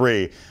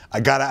 3-on-3, I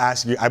got to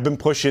ask you, I've been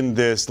pushing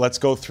this, let's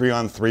go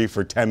 3-on-3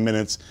 for 10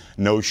 minutes,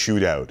 no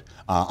shootout.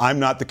 I'm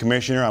not the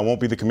commissioner. I won't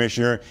be the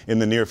commissioner in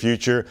the near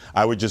future.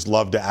 I would just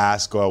love to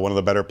ask one of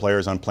the better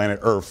players on planet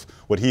Earth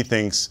what he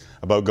thinks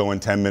about going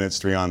 10 minutes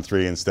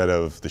 3-on-3 instead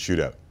of the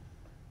shootout.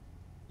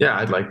 Yeah,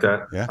 I'd like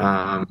that. Yeah.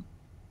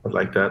 I'd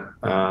like that.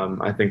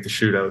 I think the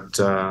shootout,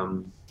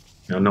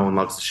 no one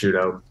loves the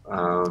shootout.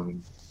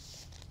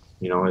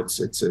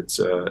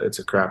 It's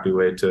a crappy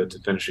way to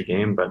finish a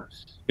game, but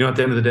at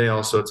the end of the day,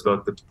 also it's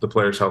about the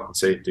players' health and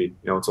safety.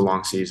 It's a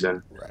long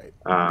season, right?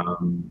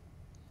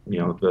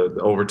 The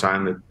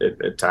overtime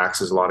it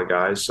taxes a lot of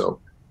guys, so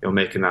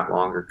making that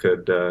longer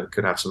could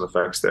have some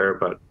effects there.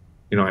 But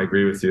I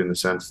agree with you in the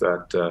sense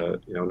that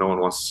no one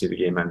wants to see the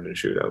game end in a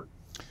shootout.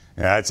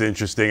 Yeah, that's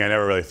interesting. I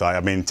never really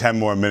thought. 10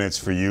 more minutes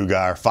for you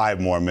guys, or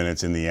 5 more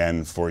minutes in the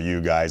end for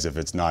you guys if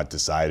it's not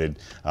decided,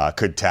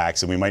 could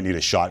tax. And we might need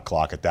a shot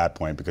clock at that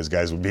point because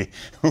guys would be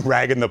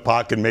ragging the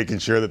puck and making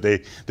sure that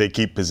they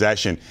keep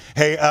possession.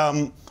 Hey,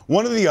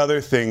 one of the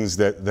other things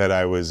that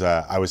I was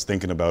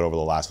thinking about over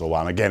the last little while,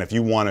 and again, if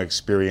you want to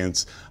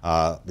experience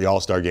the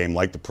All-Star game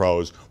like the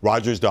pros,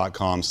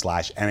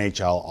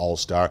 Rogers.com/NHL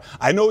All-Star.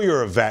 I know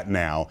you're a vet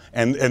now,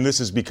 and this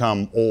has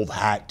become old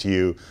hat to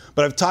you,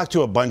 but I've talked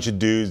to a bunch of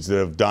dudes that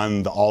have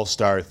done the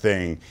All-Star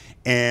thing,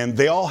 and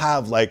they all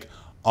have like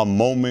a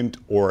moment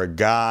or a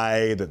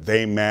guy that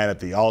they met at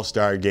the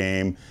All-Star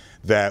game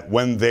that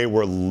when they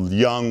were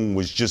young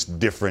was just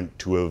different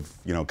to have,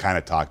 kind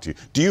of talked to.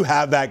 Do you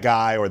have that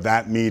guy or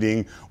that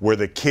meeting where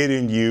the kid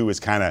in you is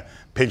kind of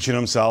pinching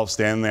himself,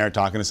 standing there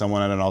talking to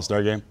someone at an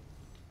All-Star game?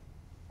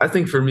 I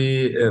think for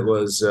me, it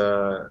was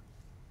kind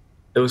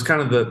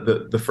of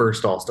the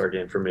first All-Star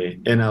game for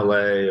me in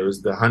LA. It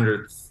was the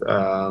 100th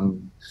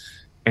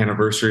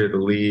anniversary of the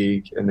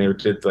league, and they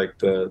did like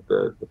the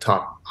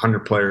top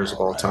 100 players of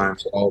all time.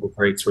 So all the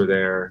greats were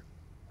there.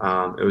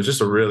 It was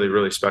just a really,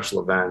 really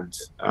special event,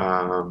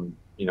 kind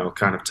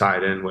of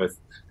tied in with,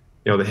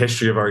 the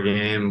history of our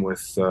game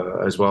with,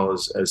 as well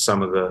as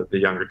some of the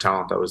younger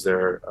talent that was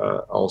there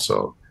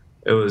also.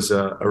 It was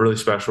a really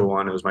special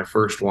one. It was my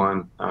first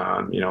one,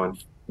 and I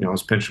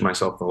was pinching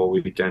myself the whole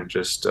weekend,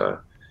 just,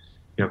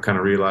 kind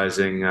of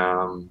realizing,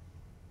 I'm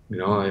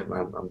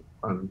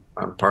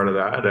part of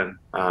that. And,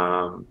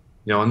 and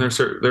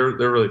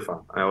they're really fun.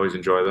 I always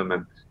enjoy them.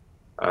 And,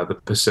 the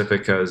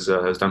Pacific has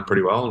done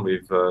pretty well, and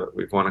we've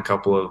won a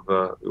couple of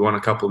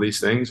these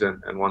things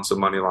and won some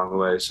money along the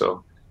way.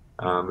 So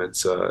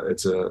it's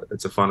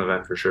a fun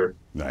event for sure.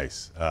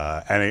 Nice.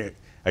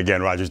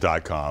 Again,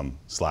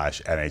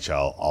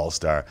 Rogers.com/NHL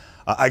All-Star.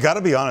 I got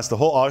to be honest, the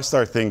whole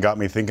All-Star thing got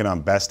me thinking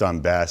on best.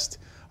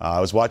 I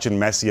was watching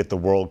Messi at the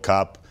World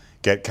Cup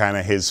get kind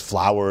of his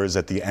flowers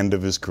at the end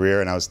of his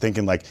career, and I was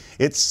thinking, like,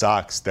 it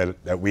sucks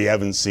that we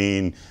haven't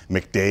seen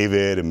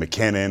McDavid and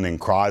McKinnon and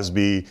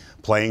Crosby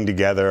playing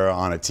together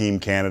on a Team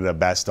Canada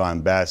best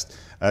on best.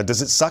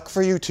 Does it suck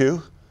for you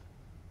too?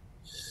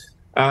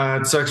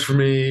 It sucks for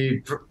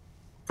me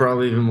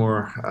probably even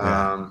more.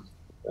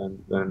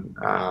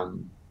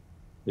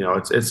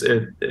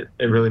 It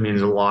really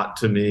means a lot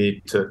to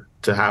me to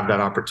have that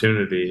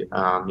opportunity,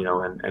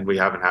 and we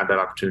haven't had that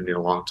opportunity in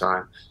a long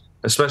time,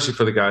 especially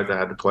for the guys that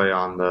had to play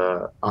on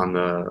the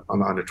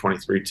under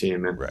 23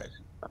 team. And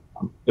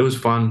it was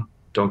fun.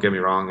 Don't get me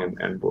wrong,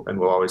 and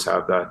we'll always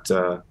have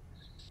that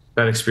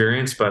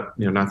experience. But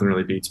nothing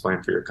really beats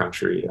playing for your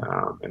country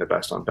in a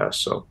best on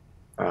best. So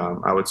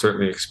I would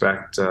certainly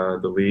expect the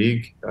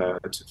league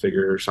to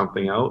figure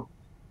something out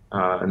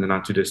in the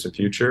not too distant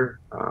future.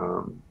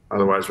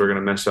 Otherwise, we're going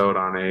to miss out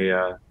on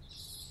a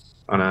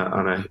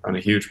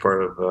huge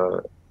part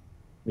of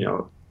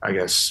I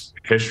guess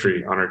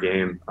history on our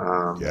game.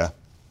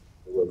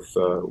 With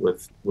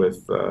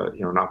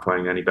not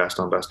playing any best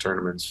on best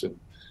tournaments in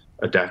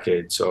a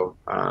decade. So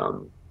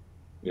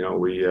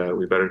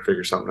we better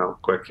figure something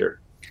out quick here.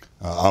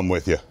 I'm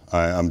with you.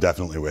 I'm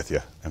definitely with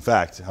you. In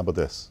fact, how about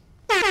this?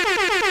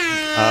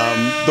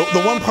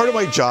 The one part of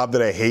my job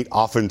that I hate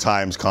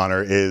oftentimes,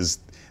 Connor, is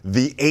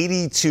the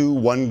 82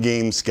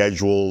 one-game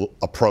schedule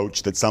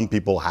approach that some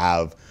people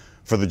have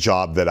for the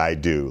job that I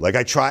do. Like,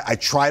 I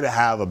try to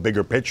have a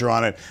bigger picture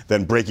on it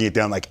than breaking it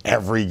down like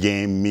every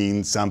game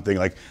means something.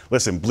 Like,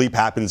 listen, bleep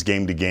happens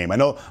game to game. I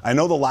know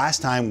the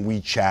last time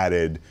we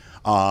chatted,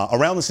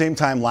 around the same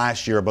time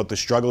last year, about the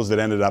struggles that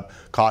ended up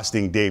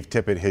costing Dave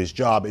Tippett his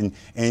job, and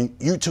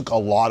you took a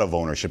lot of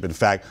ownership. In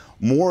fact,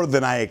 more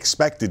than I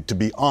expected, to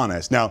be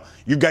honest. Now,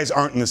 you guys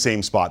aren't in the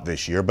same spot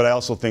this year, but I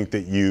also think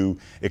that you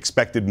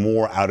expected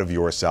more out of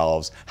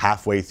yourselves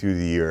halfway through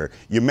the year.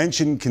 You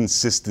mentioned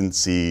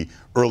consistency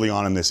early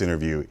on in this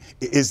interview.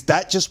 Is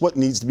that just what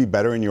needs to be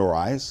better in your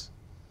eyes?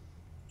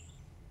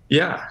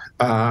 Yeah.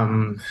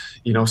 Some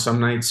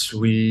nights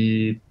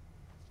we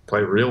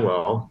play real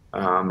well,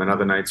 and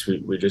other nights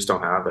we just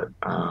don't have it.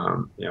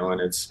 And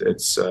it's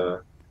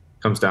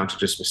comes down to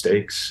just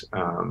mistakes,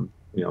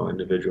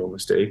 individual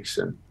mistakes,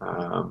 and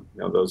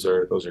those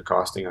are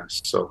costing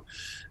us. So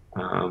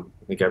I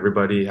think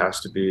everybody has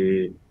to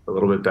be a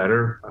little bit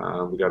better.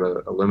 We got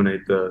to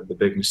eliminate the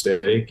big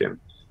mistake and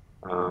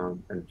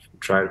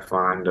try to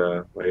find,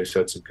 like I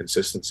said, some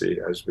consistency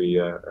as we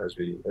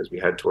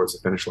head towards the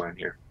finish line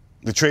here.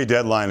 The trade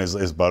deadline is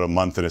about a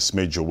month and a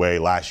smidge away.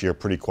 Last year,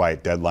 pretty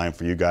quiet deadline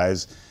for you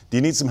guys. Do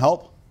you need some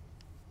help?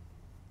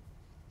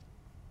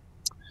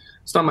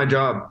 It's not my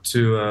job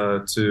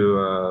to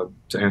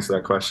answer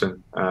that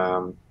question.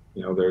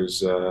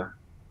 There's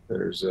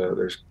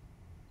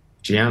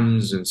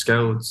GMs and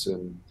scouts,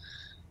 and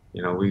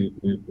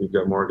we've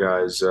got more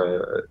guys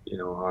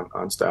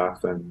on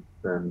staff than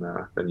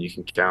you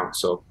can count.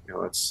 So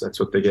that's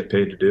what they get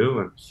paid to do,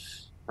 and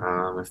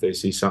if they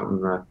see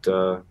something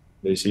that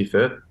they see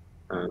fit,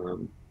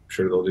 I'm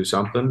sure they'll do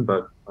something.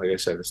 But like I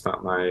said, it's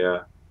not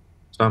my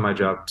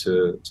job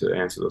to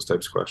answer those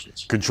types of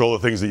questions. Control the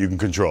things that you can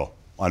control.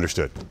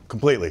 Understood.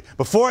 Completely.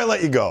 Before I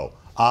let you go,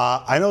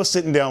 I know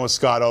sitting down with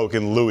Scott Oake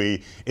and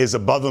Louis is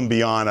above and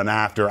beyond an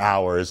after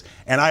hours,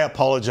 and I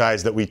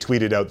apologize that we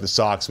tweeted out the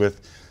socks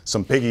with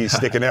some piggies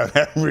sticking out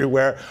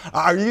everywhere.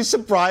 Are you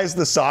surprised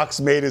the socks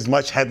made as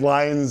much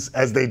headlines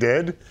as they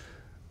did?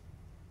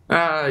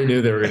 I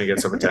knew they were going to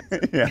get some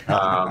attention.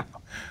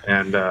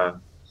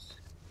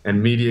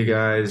 And media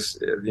guys,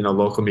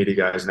 local media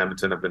guys in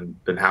Edmonton have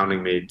been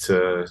hounding me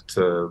to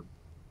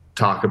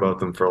talk about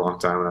them for a long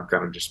time, and I've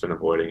kind of just been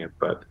avoiding it.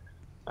 But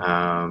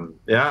I'm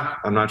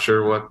not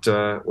sure what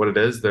it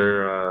is.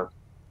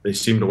 They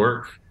seem to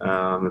work.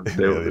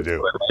 They really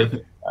do.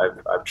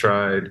 I've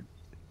tried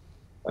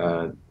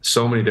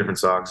so many different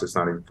socks. It's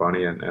not even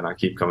funny, and I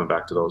keep coming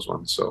back to those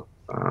ones. So.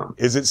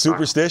 Is it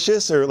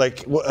superstitious, or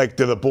like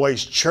do the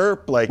boys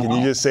chirp? And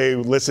you just say,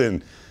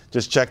 listen,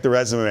 just check the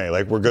resume.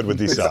 We're good with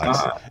these socks.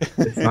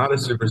 It's not a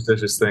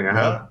superstitious thing.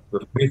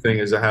 The funny thing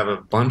is I have a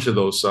bunch of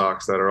those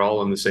socks that are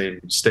all in the same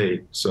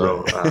state.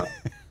 So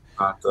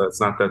it's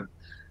not that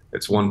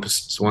it's one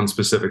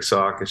specific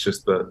sock. It's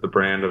just the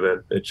brand of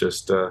it. It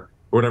just, for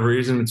whatever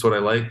reason, it's what I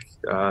like.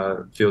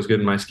 Feels good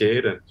in my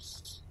skate, and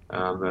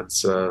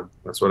that's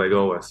what I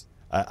go with.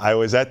 I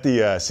was at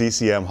the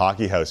CCM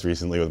Hockey House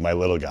recently with my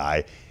little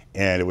guy,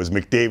 and it was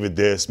McDavid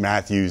this,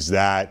 Matthews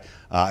that.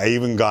 I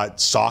even got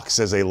socks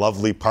as a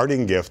lovely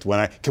parting gift.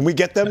 Can we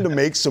get them to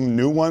make some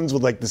new ones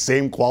with the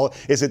same quality?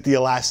 Is it the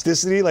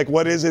elasticity?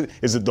 What is it?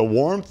 Is it the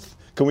warmth?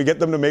 Can we get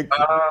them to make?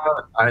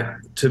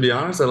 To be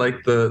honest, I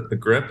like the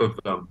grip of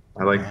them.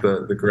 I like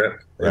the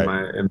grip in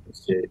my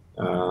skate.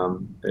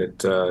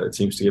 It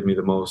seems to give me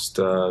the most.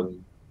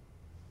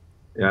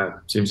 It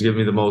seems to give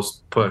me the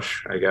most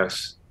push, I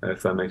guess,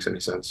 if that makes any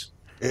sense.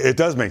 It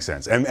does make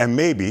sense. And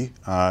maybe,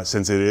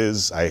 since it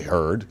is, I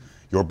heard,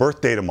 your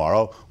birthday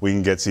tomorrow, we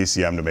can get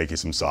CCM to make you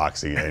some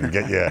socks and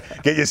get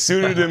you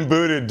suited and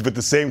booted with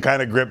the same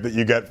kind of grip that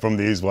you get from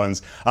these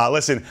ones.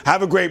 Listen,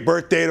 have a great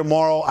birthday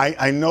tomorrow.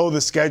 I know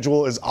the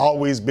schedule is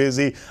always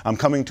busy. I'm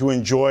coming to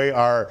enjoy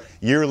our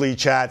yearly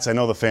chats. I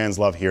know the fans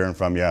love hearing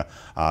from you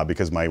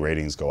because my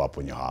ratings go up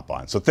when you hop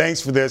on. So thanks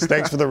for this.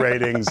 Thanks for the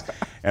ratings.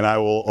 And I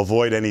will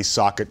avoid any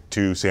Socket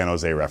to San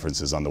Jose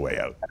references on the way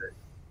out.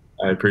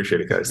 I appreciate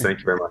it, guys. Thank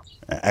you very much.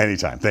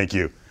 Anytime. Thank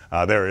you.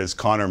 There is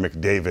Connor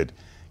McDavid,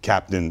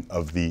 captain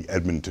of the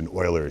Edmonton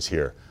Oilers,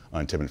 here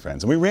on Tim and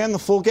Friends. And we ran the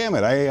full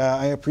gamut.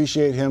 I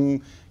appreciate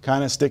him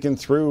kind of sticking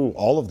through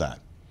all of that.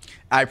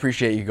 I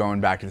appreciate you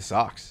going back to the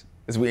socks.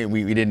 We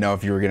didn't know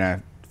if you were going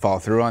to follow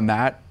through on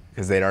that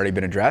because they'd already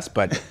been addressed,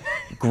 but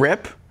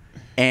grip,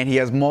 and he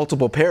has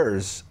multiple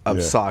pairs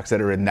of socks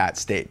that are in that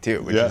state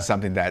too, which is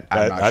something that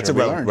I'm not sure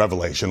we learned. That's a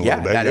revelation a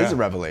little bit. That is a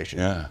revelation.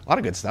 Yeah. A lot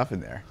of good stuff in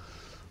there.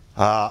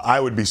 I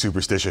would be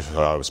superstitious if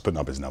I was putting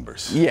up his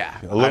numbers. Yeah.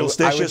 A little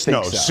stitious?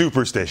 No, so.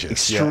 Superstitious.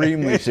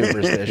 Extremely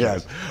superstitious.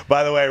 Yes.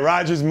 By the way,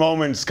 Rogers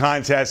Moments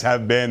contests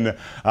have been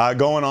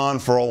going on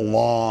for a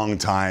long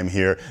time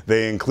here.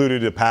 They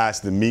included a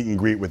pass, the meet and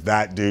greet with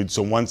that dude.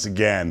 So once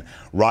again,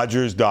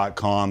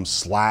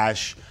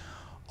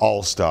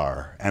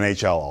 Rogers.com/All-Star,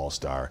 NHL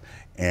All-Star,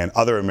 and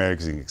other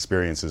amazing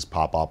experiences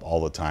pop up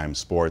all the time,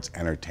 sports,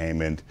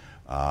 entertainment.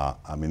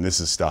 I mean, this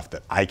is stuff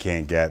that I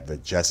can't get,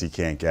 that Jesse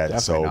can't get.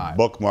 Definitely not.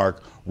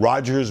 Bookmark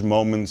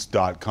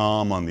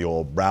RogersMoments.com on the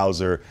old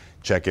browser.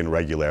 Check in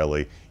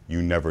regularly.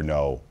 You never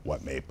know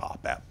what may pop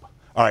up.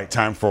 All right,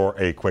 time for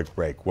a quick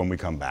break. When we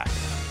come back,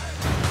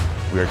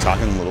 we are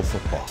talking a little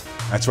football.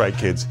 That's right,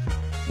 kids.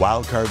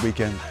 Wild Card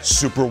Weekend,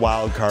 Super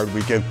Wild Card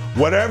Weekend,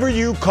 whatever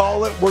you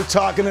call it, we're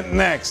talking it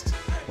next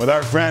with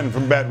our friend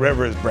from Bet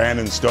Rivers,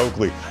 Brandon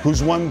Stokely,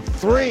 who's won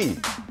 3,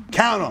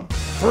 count them,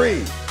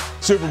 3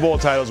 Super Bowl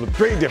titles with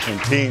 3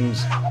 different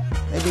teams.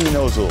 Maybe he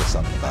knows a little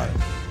something about it.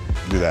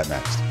 We'll do that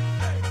next.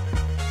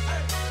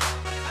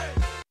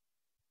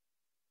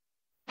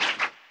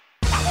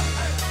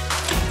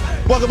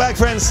 Welcome back,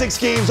 friends. 6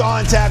 games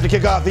on tap to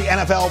kick off the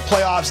NFL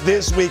playoffs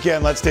this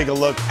weekend. Let's take a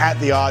look at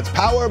the odds.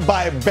 Powered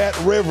by Bet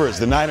Rivers.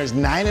 The Niners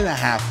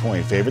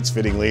 9.5-point favorites,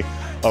 fittingly,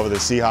 over the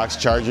Seahawks.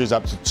 Chargers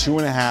up to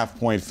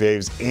 2.5-point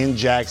faves in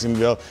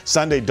Jacksonville.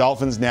 Sunday,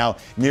 Dolphins now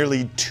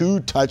nearly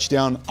 2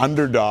 touchdown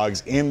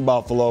underdogs in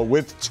Buffalo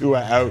with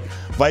Tua out.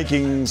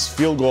 Vikings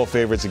field goal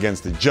favorites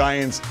against the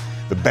Giants.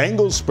 The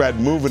Bengals spread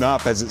moving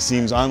up as it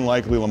seems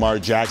unlikely Lamar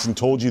Jackson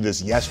told you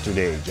this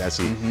yesterday,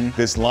 Jesse.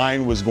 This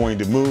line was going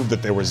to move,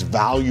 that there was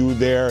value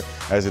there,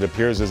 as it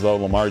appears as though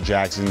Lamar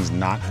Jackson's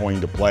not going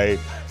to play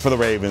for the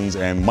Ravens.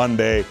 And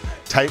Monday,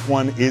 tight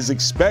one is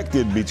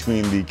expected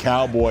between the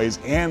Cowboys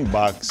and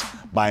Bucks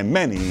by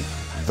many,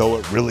 though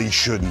it really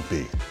shouldn't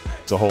be.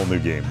 It's a whole new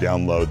game.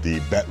 Download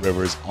the Bet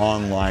Rivers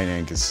online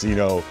and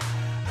casino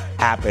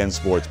app and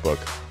sportsbook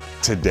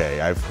today.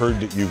 I've heard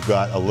that you've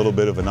got a little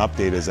bit of an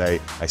update as I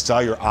saw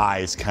your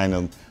eyes kind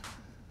of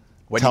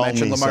when tell you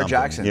mentioned me Lamar something.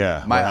 Jackson,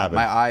 Yeah, my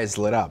eyes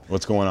lit up.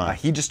 What's going on?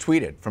 He just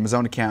tweeted from his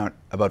own account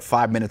about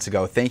 5 minutes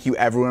ago. Thank you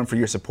everyone for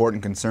your support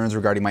and concerns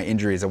regarding my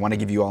injuries. I want to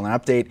give you all an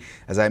update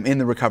as I'm in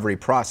the recovery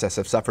process.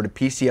 I've suffered a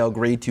PCL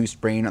grade 2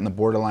 sprain on the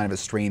borderline of a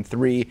strain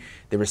 3.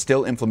 There is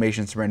still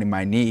inflammation surrounding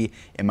my knee,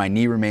 and my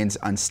knee remains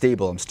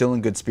unstable. I'm still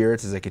in good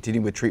spirits as I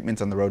continue with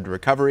treatments on the road to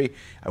recovery.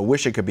 I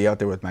wish I could be out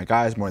there with my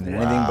guys more than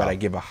anything, but I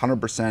give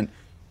 100%.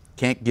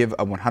 Can't give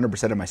a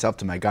 100% of myself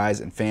to my guys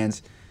and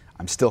fans.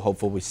 I'm still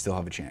hopeful we still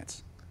have a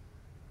chance.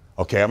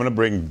 Okay, I'm going to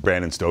bring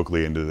Brandon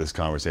Stokely into this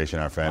conversation,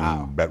 our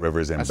friend, Bet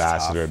Rivers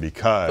ambassador,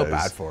 because feel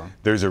bad for him.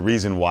 There's a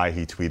reason why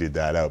he tweeted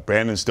that out.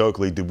 Brandon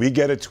Stokely, did we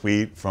get a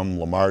tweet from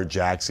Lamar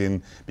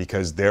Jackson?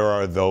 Because there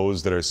are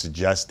those that are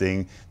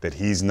suggesting that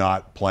he's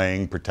not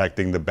playing,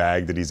 protecting the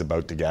bag that he's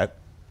about to get.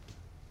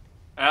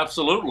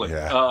 Absolutely.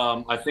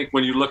 Yeah. I think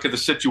when you look at the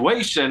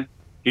situation,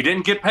 he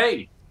didn't get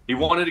paid. He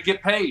wanted to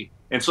get paid.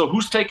 And so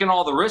who's taking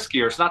all the risk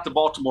here? It's not the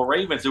Baltimore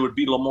Ravens. It would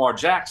be Lamar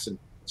Jackson.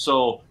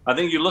 So I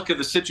think you look at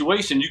the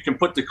situation, you can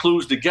put the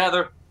clues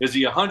together. Is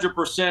he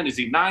 100%? Is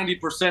he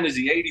 90%? Is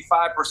he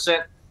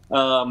 85%?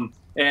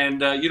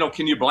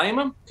 Can you blame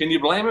him? Can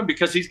you blame him?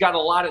 Because he's got a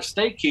lot at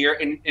stake here.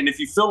 And if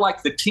you feel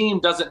like the team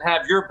doesn't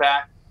have your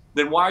back,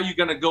 then why are you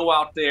going to go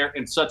out there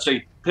in such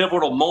a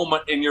pivotal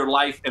moment in your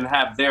life and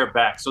have their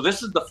back? So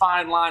this is the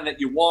fine line that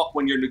you walk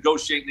when you're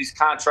negotiating these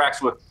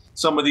contracts with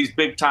some of these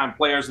big-time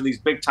players and these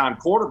big-time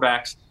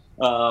quarterbacks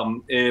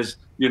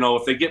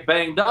if they get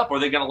banged up, are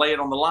they going to lay it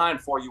on the line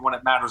for you when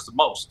it matters the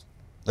most?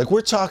 Like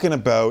we're talking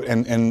about,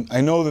 and I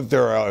know that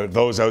there are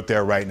those out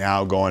there right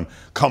now going,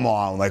 come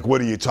on, like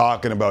what are you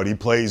talking about? He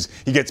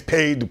gets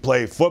paid to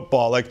play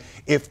football. Like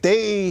if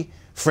they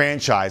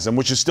franchise him,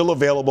 which is still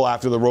available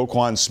after the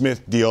Roquan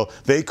Smith deal,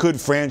 they could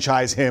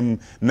franchise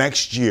him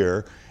next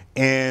year.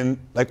 And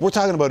like we're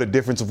talking about a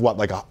difference of what,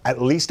 like at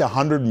least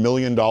 $100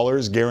 million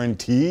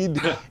guaranteed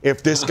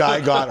if this guy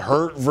got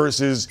hurt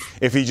versus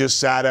if he just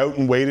sat out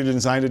and waited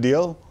and signed a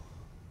deal.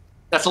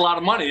 That's a lot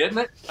of money, isn't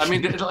it? I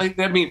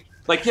mean,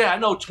 Like, yeah, I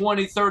know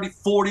 20, 30,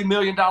 $40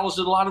 million is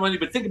a lot of money,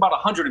 but think about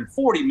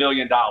 $140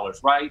 million,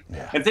 right?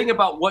 Yeah. And think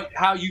about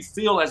how you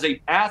feel as an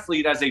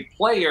athlete, as a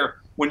player,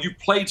 when you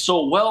played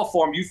so well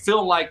for them. You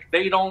feel like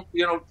they don't,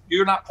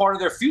 you're not part of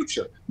their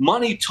future.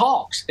 Money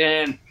talks.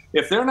 And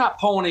if they're not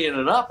ponying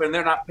it up and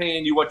they're not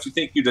paying you what you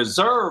think you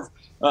deserve,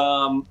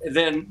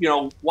 then,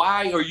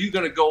 why are you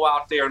going to go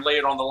out there and lay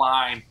it on the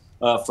line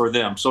for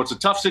them? So it's a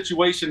tough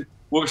situation.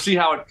 We'll see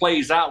how it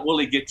plays out. Will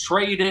he get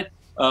traded?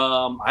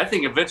 I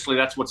think eventually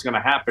that's what's going to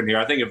happen here.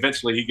 I think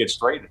eventually he gets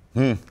traded.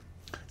 Do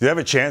you have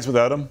a chance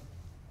without him?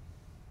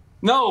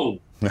 No,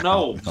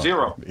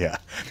 zero. Yeah,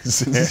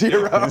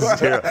 zero.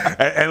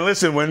 And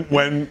listen,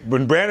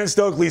 when Brandon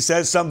Stokely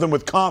says something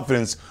with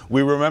confidence,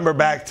 we remember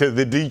back to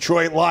the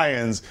Detroit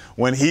Lions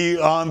when he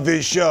on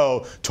this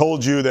show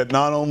told you that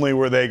not only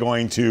were they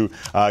going to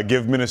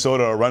give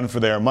Minnesota a run for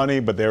their money,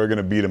 but they were going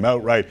to beat them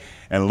outright.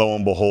 And lo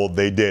and behold,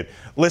 they did.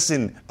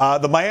 Listen,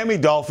 the Miami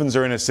Dolphins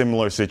are in a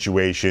similar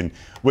situation.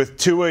 With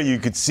Tua, you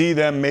could see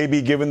them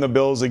maybe giving the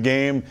Bills a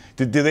game.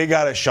 Do they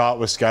got a shot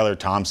with Skylar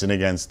Thompson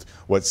against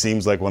what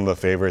seems like one of the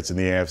favorites in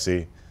the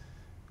AFC?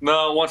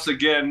 No, once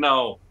again,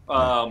 no.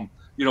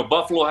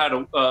 Buffalo had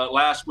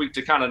last week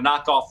to kind of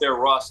knock off their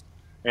rust,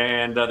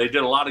 and they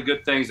did a lot of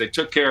good things. They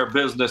took care of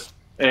business.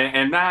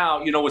 And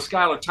now, with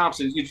Skylar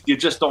Thompson, you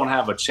just don't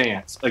have a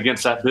chance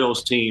against that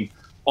Bills team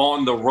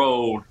on the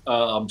road.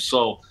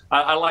 So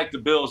I like the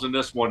Bills in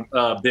this one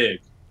big.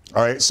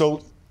 All right,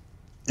 so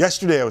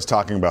yesterday I was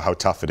talking about how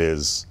tough it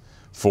is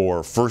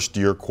for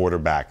first-year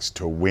quarterbacks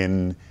to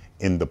win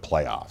in the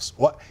playoffs.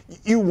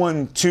 You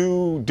won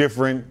 2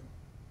 different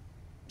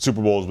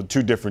Super Bowls with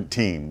 2 different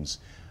teams.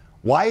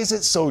 Why is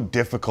it so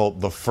difficult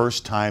the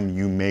first time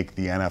you make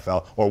the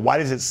NFL, or why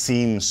does it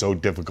seem so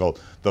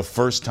difficult the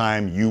first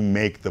time you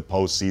make the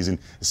postseason,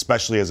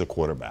 especially as a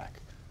quarterback?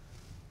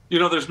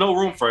 There's no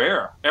room for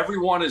error.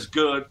 Everyone is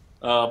good.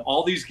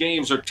 All these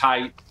games are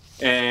tight.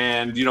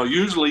 And,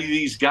 usually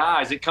these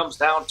guys, it comes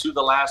down to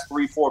the last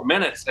 3-4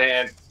 minutes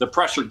and the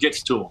pressure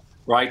gets to them,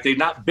 right? They've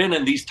not been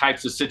in these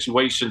types of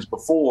situations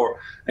before.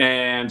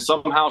 And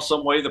somehow,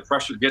 some way, the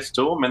pressure gets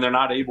to them and they're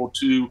not able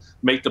to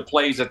make the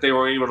plays that they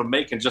were able to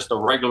make in just a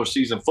regular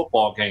season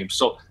football game.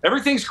 So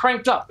everything's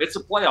cranked up. It's a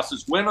playoffs.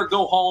 It's win or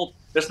go home.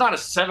 It's not a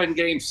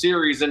 7-game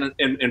series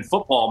in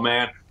football,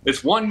 man.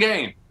 It's one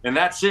game and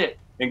that's it.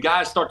 And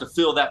guys start to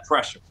feel that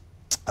pressure.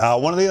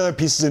 One of the other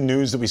pieces of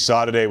news that we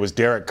saw today was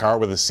Derek Carr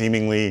with a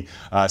seemingly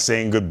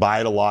saying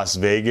goodbye to Las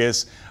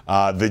Vegas.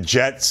 The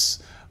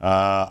Jets,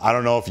 I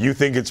don't know if you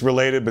think it's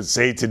related, but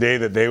say today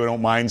that they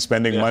don't mind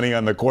spending money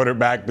on the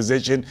quarterback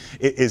position.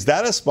 Is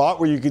that a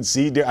spot where you could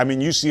see,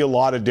 you see a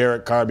lot of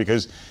Derek Carr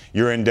because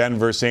you're in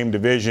Denver, same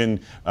division.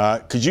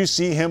 Could you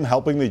see him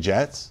helping the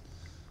Jets?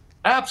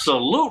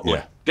 Absolutely.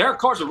 Yeah. Derek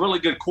Carr's a really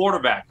good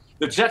quarterback.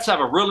 The Jets have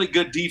a really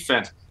good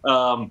defense.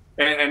 And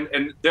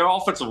their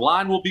offensive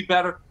line will be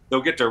better.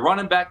 They'll get their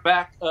running back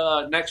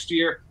next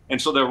year. And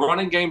so their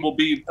running game will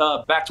be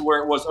back to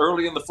where it was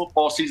early in the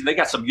football season. They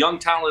got some young,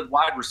 talented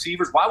wide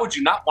receivers. Why would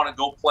you not want to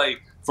go play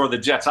for the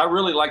Jets? I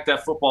really like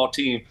that football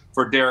team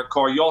for Derek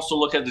Carr. You also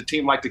look at the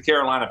team like the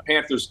Carolina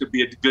Panthers could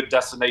be a good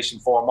destination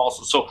for him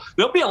also. So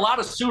there'll be a lot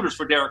of suitors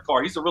for Derek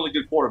Carr. He's a really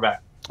good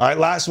quarterback. All right,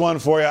 last one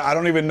for you. I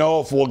don't even know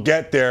if we'll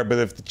get there, but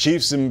if the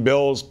Chiefs and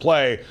Bills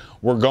play,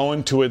 we're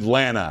going to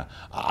Atlanta.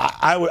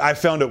 I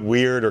found it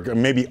weird, or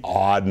maybe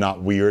odd,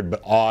 not weird, but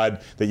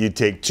odd, that you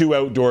take 2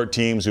 outdoor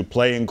teams who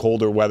play in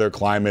colder weather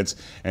climates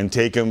and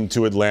take them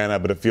to Atlanta,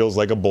 but it feels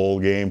like a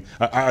bowl game.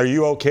 Are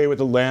you okay with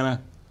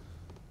Atlanta?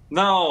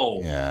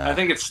 No. Yeah. I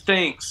think it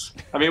stinks.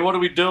 What are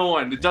we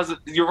doing? It doesn't.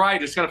 You're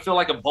right. It's going to feel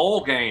like a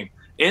bowl game.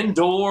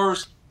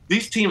 Indoors.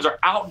 These teams are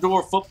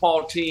outdoor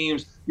football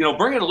teams.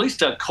 Bring it at least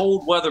to a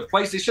cold weather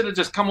place. They should have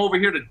just come over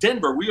here to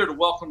Denver. We are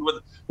welcomed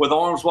with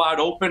arms wide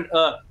open.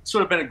 This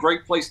would have been a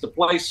great place to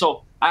play.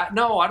 So, I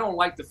don't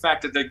like the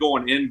fact that they're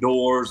going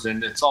indoors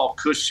and it's all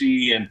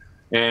cushy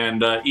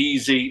and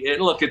easy.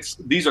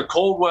 These are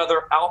cold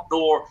weather,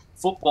 outdoor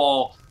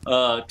football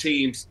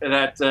teams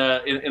that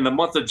in the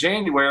month of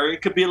January,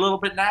 it could be a little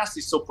bit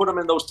nasty. So put them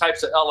in those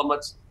types of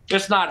elements.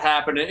 It's not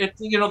happening.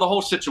 The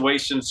whole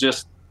situation's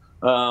just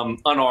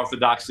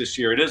unorthodox this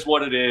year. It is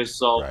what it is.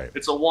 So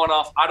It's a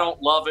one-off. I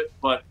don't love it,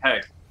 but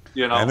hey,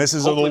 And this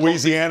is a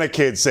Louisiana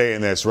kid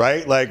saying this,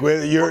 right? Like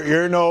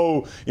you're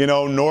no,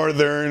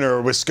 Northern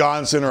or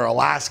Wisconsin or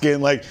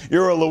Alaskan. Like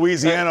you're a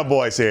Louisiana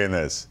boy saying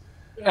this.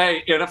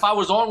 Hey, and if I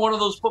was on one of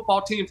those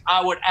football teams,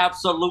 I would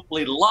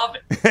absolutely love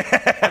it.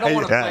 I don't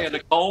want to play in the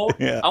cold.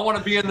 I want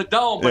to be in the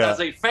dome. But as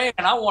a fan,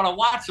 I want to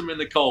watch them in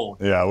the cold.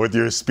 Yeah, with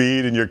your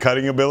speed and your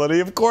cutting ability,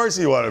 of course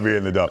you want to be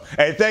in the dome.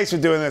 Hey, thanks for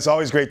doing this.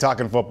 Always great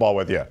talking football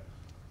with you.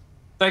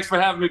 Thanks for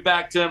having me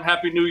back, Tim.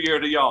 Happy New Year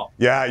to y'all.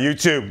 Yeah, you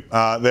too.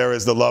 There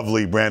is the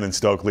lovely Brandon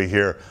Stokely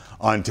here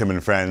on Tim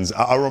and Friends.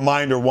 A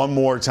reminder one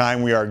more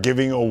time, we are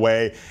giving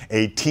away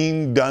a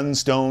Team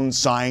Dunstone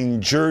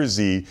signed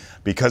jersey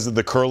because of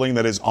the curling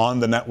that is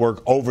on the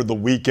network over the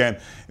weekend.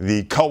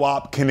 The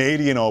Co-op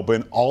Canadian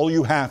Open, all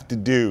you have to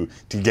do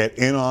to get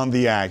in on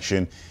the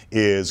action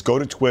is go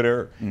to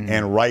Twitter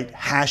and write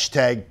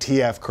hashtag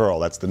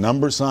TFCurl. That's the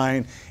number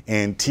sign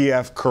and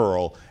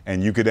TFCurl,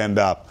 and you could end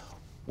up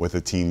with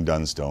a Team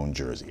Dunstone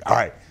jersey. All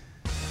right.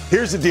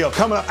 Here's the deal.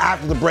 Coming up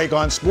after the break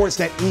on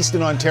Sportsnet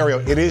Eastern Ontario,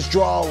 it is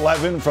Draw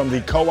 11 from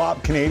the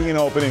Co-op Canadian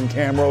Open in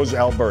Camrose,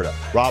 Alberta.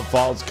 Rob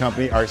Fall's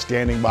company are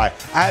standing by.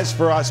 As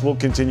for us, we'll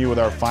continue with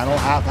our final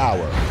half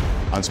hour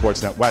on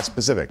Sportsnet West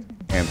Pacific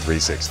and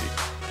 360.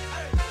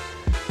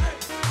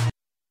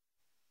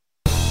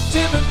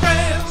 Tim and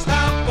Friends,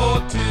 time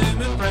for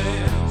Tim and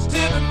Friends.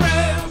 Tim and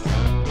Friends.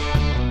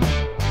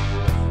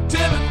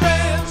 Tim and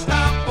Friends,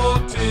 time for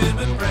Tim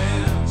and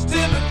Friends. Tim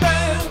and Friends.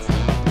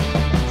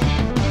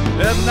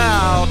 And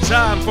now,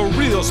 time for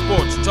real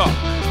sports talk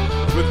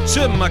with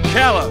Tim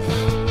McAuliffe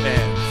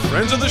and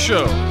friends of the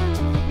show.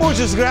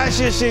 Muchas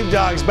gracias,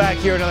 Sheepdogs. Back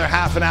here another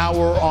half an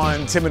hour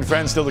on Tim and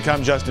Friends. Still to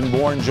come, Justin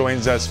Bourne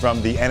joins us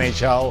from the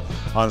NHL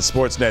on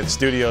Sportsnet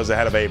Studios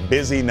ahead of a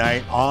busy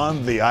night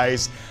on the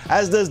ice,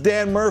 as does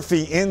Dan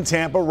Murphy in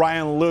Tampa,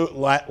 Ryan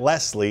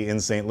Leslie in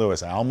St.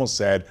 Louis. I almost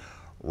said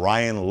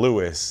Ryan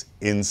Lewis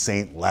in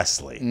St.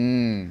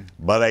 Leslie,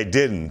 but I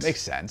didn't.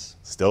 Makes sense.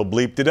 Still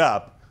bleeped it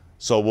up.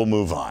 So we'll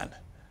move on.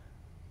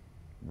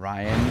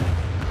 Ryan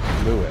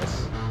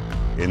Lewis.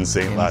 In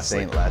St. Leslie.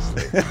 St.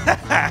 Leslie.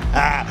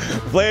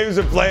 Flames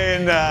are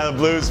playing the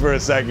Blues for a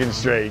second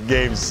straight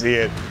game. See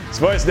it.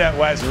 Sportsnet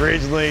West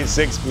regionally,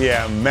 6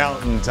 p.m.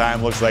 Mountain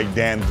Time. Looks like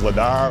Dan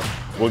Vladar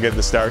will get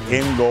the start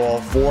in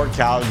goal for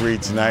Calgary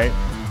tonight.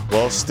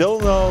 We'll still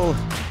know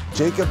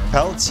Jacob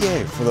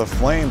Pelletier for the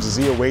Flames as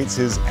he awaits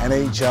his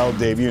NHL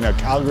debut. Now,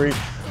 Calgary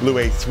blew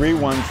a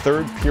 3-1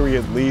 third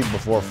period lead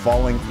before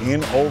falling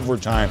in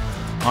overtime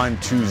on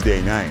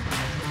Tuesday night.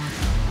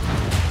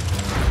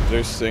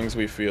 There's things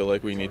we feel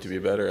like we need to be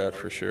better at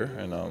for sure,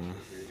 and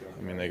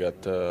they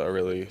got a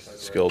really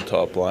skilled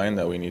top line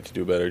that we need to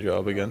do a better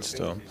job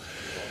against.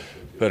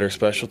 Better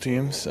special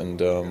teams,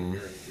 and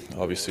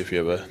obviously if you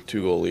have a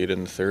 2-goal lead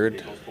in the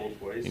third,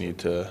 you need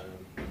to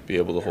be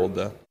able to hold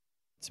that.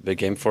 It's a big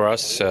game for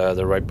us.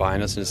 They're right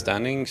behind us in the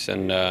standings,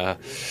 and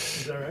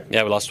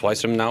we lost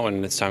twice to them now,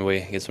 and it's time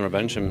we get some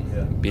revenge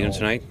and beat them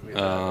tonight.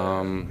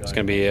 It's going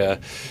to be an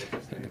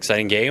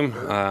exciting game.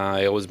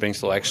 It always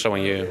brings a little extra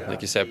when you,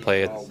 like you said,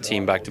 play a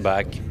team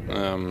back-to-back.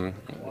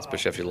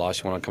 Especially if you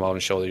lost, you want to come out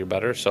and show that you're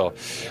better. So,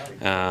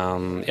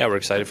 we're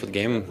excited for the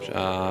game.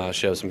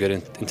 Should have some good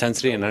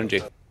intensity and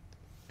energy.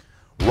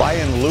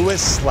 Ryan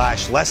Lewis /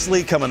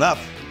 Leslie coming up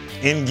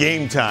in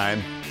game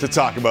time to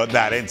talk about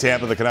that. In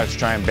Tampa, the Canucks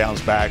try and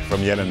bounce back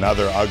from yet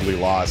another ugly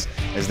loss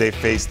as they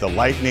face the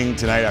Lightning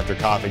tonight after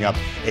coughing up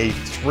a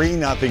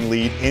 3-0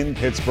 lead in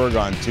Pittsburgh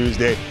on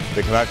Tuesday.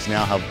 The Canucks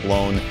now have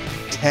blown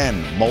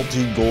 10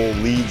 multi-goal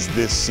leads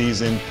this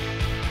season.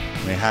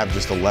 They have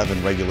just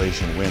 11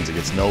 regulation wins. It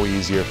gets no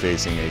easier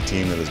facing a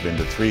team that has been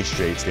to 3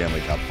 straight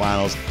Stanley Cup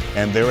finals.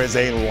 And there is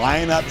a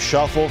lineup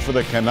shuffle for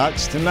the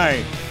Canucks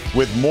tonight.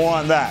 With more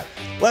on that,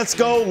 let's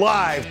go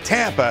live,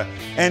 Tampa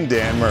and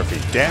Dan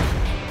Murphy. Dan?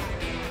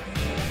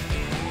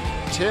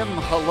 Tim,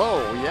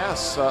 hello.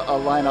 Yes, a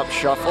lineup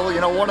shuffle. You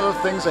know, one of the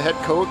things a head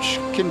coach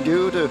can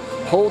do to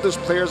hold his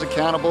players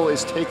accountable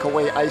is take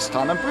away ice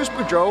time. And Bruce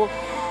Boudreau,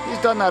 he's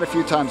done that a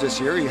few times this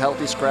year. He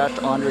healthy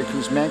scratched Andre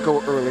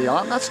Kuzmenko early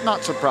on. That's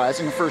not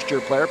surprising, a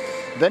first-year player.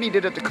 Then he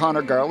did it to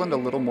Connor Garland, a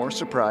little more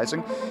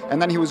surprising.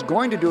 And then he was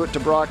going to do it to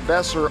Brock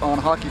Besser on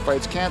Hockey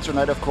Fights Cancer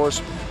Night, of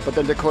course, but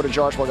then Dakota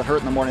Joshua got hurt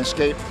in the morning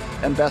skate,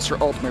 and Besser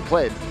ultimately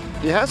played.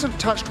 He hasn't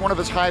touched one of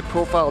his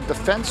high-profile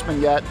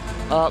defensemen yet,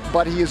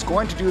 but he is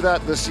going to do that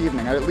this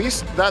evening. At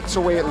least that's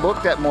the way it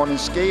looked at morning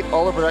skate.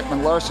 Oliver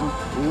Ekman-Larsson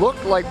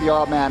looked like the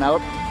odd man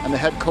out, and the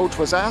head coach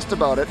was asked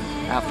about it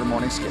after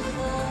morning skate.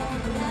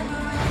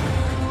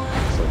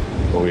 So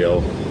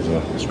OEL is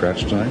a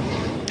scratch tonight?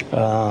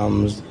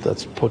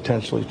 That's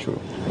potentially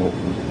true. Well,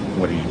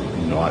 what are you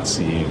not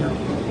seeing, or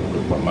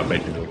what might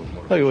make you do a little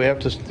more? Like we have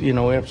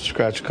to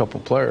scratch a couple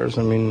players.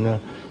 I mean,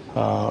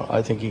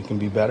 I think he can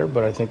be better,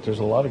 but I think there's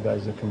a lot of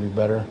guys that can be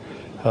better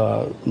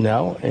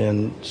now.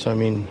 And so, I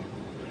mean,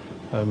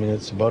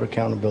 it's about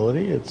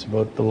accountability. It's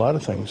about a lot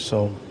of things.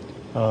 So,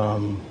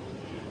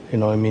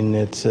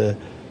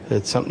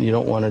 it's something you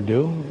don't want to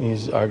do.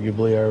 He's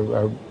arguably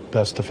our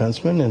best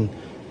defenseman,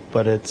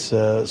 but it's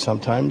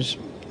sometimes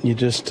you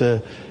just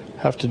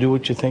have to do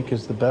what you think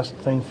is the best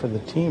thing for the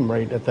team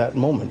right at that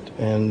moment,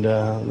 and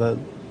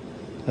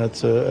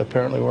that's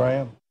apparently where I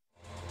am.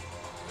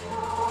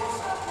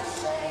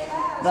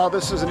 Now,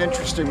 this is an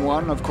interesting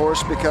one, of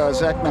course,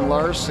 because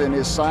Ekman-Larsson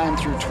is signed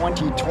through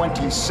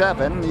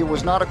 2027. He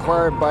was not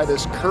acquired by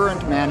this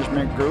current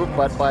management group,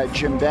 but by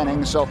Jim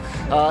Benning. So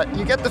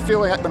you get the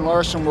feeling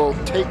Ekman-Larsson will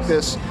take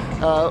this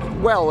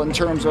well in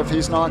terms of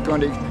he's not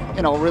going to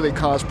really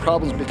cause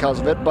problems because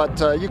of it. But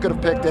you could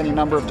have picked any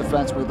number of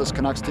defensemen with this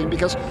Canucks team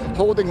because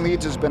holding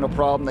leads has been a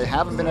problem. They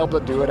haven't been able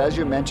to do it. As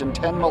you mentioned,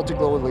 10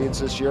 multi-goal leads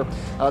this year.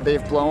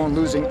 They've blown,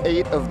 losing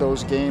 8 of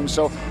those games.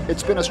 So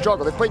it's been a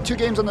struggle. They've played 2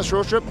 games on this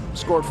road trip,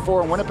 scored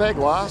 4 in Winnipeg,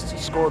 lost,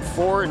 scored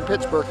 4 in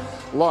Pittsburgh,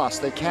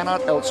 lost. They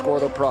cannot outscore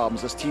their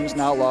problems. This team's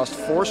now lost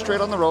 4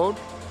 straight on the road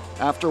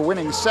after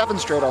winning 7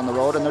 straight on the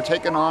road, and they're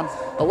taking on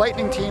a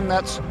Lightning team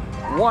that's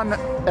won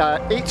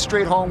 8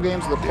 straight home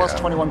games with a plus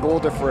 21 goal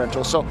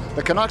differential. So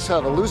the Canucks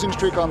have a losing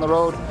streak on the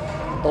road.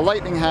 The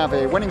Lightning have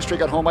a winning streak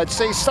at home. I'd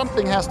say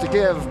something has to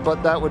give,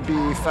 but that would be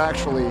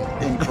factually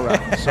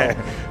incorrect. So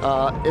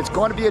it's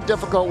going to be a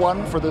difficult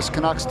one for this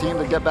Canucks team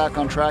to get back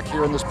on track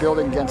here in this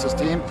building against this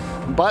team.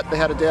 But they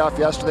had a day off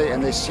yesterday,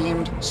 and they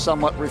seemed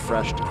somewhat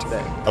refreshed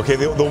today. Okay,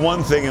 the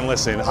one thing, and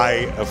listen,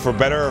 for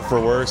better or for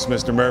worse,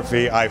 Mr.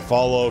 Murphy, I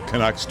follow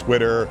Canucks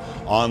Twitter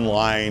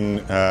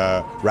online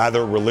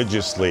rather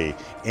religiously.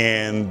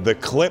 And the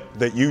clip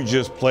that you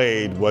just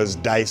played was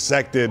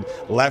dissected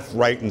left,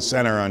 right, and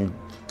center on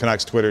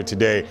Canucks Twitter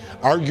today.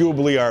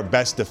 Arguably our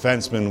best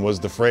defenseman was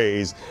the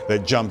phrase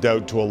that jumped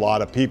out to a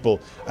lot of people.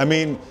 I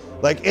mean,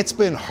 it's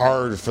been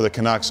hard for the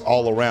Canucks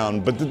all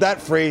around, but did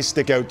that phrase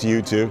stick out to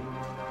you too?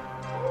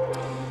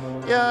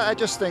 Yeah, I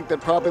just think that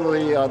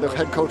probably the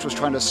head coach was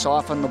trying to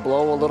soften the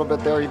blow a little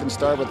bit there, even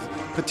start with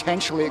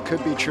potentially it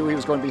could be true he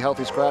was going to be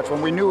healthy scratch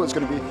when we knew it was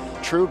going to be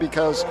true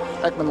because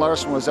Ekman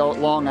Larsson was out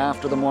long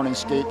after the morning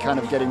skate, kind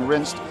of getting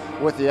rinsed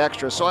with the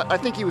extra. So I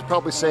think he was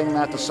probably saying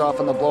that to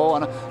soften the blow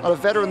on a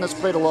veteran that's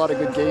played a lot of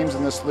good games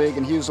in this league,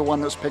 and he was the one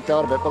that was picked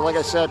out of it. But like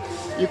I said,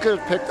 you could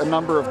have picked a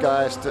number of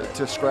guys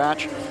to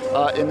scratch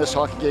in this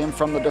hockey game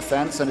from the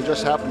defense, and it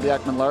just happened to be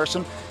Ekman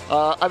Larsson.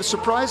 I was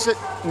surprised that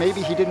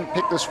maybe he didn't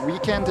pick this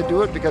weekend to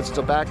do it because it's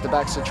a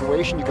back-to-back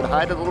situation. You could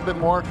hide it a little bit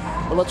more.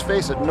 But let's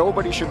face it,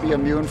 nobody should be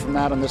immune from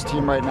that on this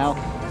team right now.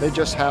 They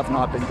just have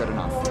not been good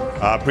enough.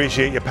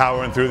 Appreciate you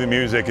powering through the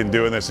music and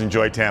doing this.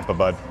 Enjoy Tampa,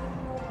 bud.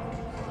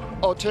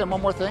 Oh, Tim,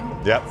 one more thing.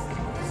 Yep.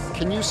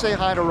 Can you say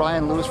hi to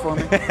Ryan Lewis for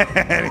me?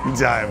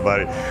 Anytime,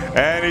 buddy.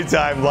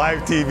 Anytime.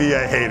 Live TV,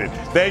 I hate it.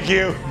 Thank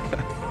you.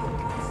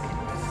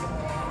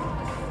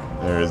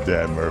 There's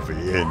Dan Murphy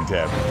in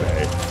Tampa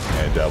Bay.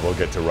 And we'll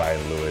get to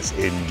Ryan Lewis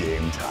in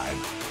game time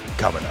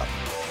coming up.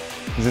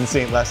 He's in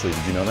St. Leslie.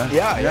 Did you know that?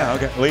 Yeah.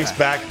 Okay. Leafs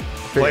back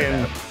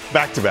playing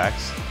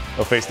back-to-backs.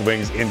 They'll face the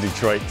Wings in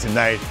Detroit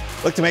tonight.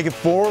 Look to make it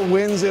 4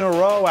 wins in a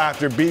row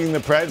after beating the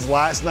Preds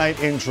last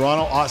night in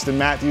Toronto. Austin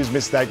Matthews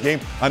missed that game,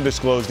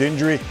 undisclosed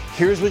injury.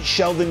 Here's what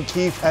Sheldon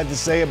Keefe had to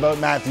say about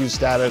Matthews'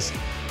 status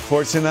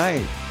for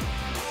tonight.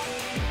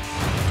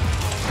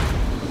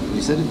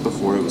 You said it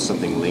before it was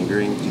something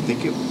lingering. Do you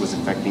think it was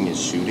affecting his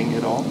shooting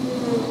at all?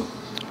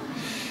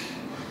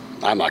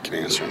 I'm not going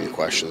to answer any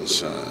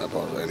questions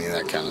about any of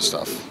that kind of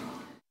stuff.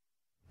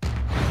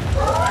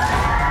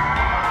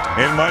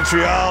 In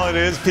Montreal, it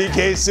is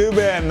PK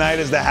Subban night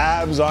as the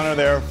Habs honor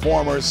their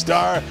former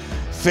star,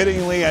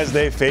 fittingly as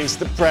they face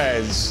the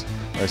Preds,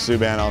 where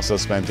Subban also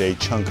spent a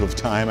chunk of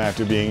time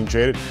after being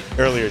traded.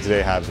 Earlier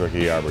today, Habs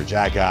rookie Arbor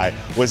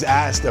Xhekaj was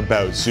asked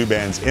about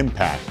Subban's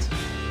impact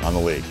on the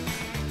league.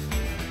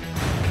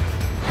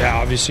 Yeah,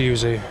 obviously he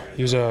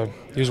was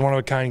one of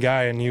a kind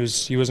guy, and he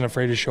wasn't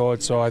afraid to show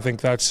it. So I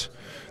think that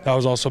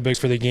was also big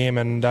for the game,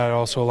 and that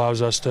also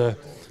allows us to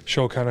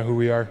show kind of who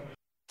we are.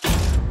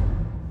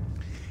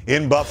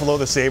 In Buffalo,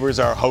 the Sabres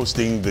are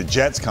hosting the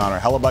Jets. Connor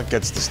Hellebuyck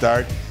gets the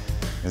start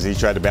as he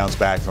tried to bounce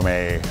back from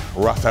a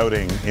rough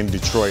outing in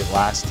Detroit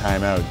last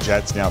time out.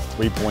 Jets now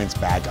 3 points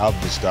back of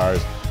the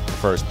Stars for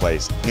first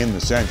place in the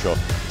Central.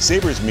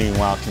 Sabres,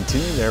 meanwhile,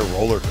 continue their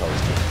roller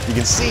coaster. You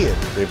can see it.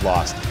 They've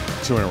lost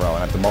 2 in a row.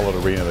 And at the Mullet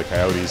Arena, the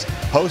Coyotes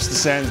host the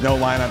Sens. No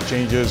lineup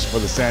changes for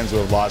the Sens, who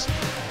have lost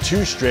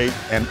 2 straight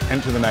and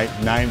enter the night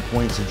 9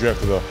 points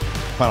adrift of the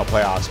final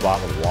playoff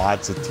spot with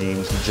lots of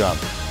teams to jump.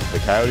 The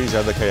Coyotes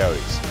are the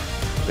Coyotes.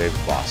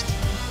 They've lost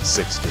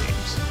 6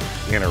 games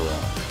in a row.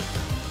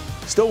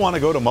 Still want to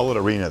go to Mullet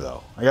Arena,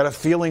 though. I got a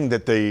feeling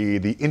that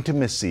the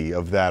intimacy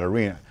of that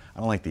arena, I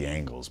don't like the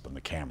angles, but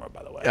the camera,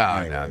 by the way.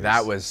 Oh, no,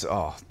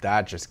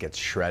 that just gets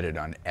shredded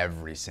on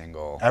every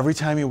single. Every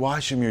time you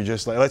watch him, you're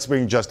just like, let's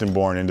bring Justin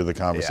Bourne into the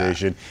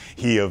conversation.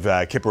 Yeah. He of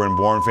Kipper and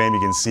Bourne fame.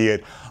 You can see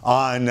it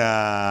on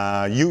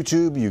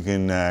YouTube. You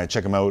can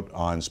check him out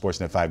on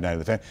Sportsnet 590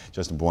 The Fan.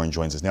 Justin Bourne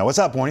joins us now. What's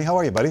up, Bourne? How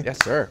are you, buddy? Yes,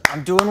 sir.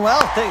 I'm doing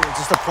well. Thanks.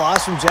 Just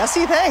applause from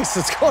Jesse. Thanks.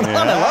 What's going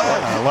on? I love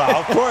it. Well,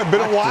 of course, it's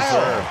been a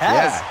while. It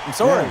has. I'm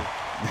sorry.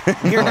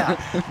 I'm here now.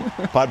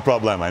 Pod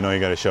problem. I know you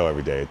got a show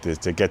every day.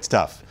 It gets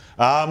tough.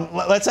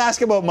 Let's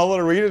ask about Mullet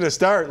Arena to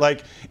start.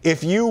 Like,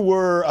 if you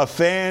were a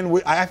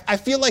fan, I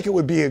feel like it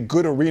would be a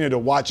good arena to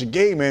watch a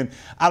game in.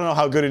 I don't know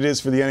how good it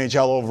is for the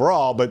NHL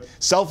overall, but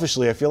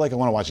selfishly, I feel like I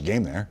want to watch a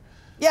game there.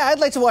 Yeah, I'd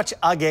like to watch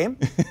a game.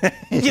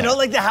 You know,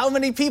 like how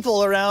many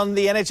people around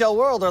the NHL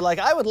world are like,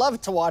 I would love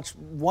to watch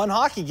one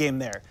hockey game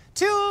there.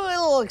 2, a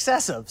little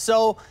excessive.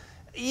 So,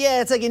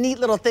 yeah, it's like a neat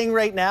little thing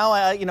right now.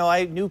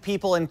 I knew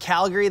people in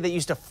Calgary that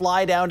used to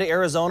fly down to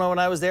Arizona when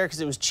I was there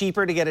because it was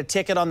cheaper to get a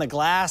ticket on the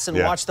glass and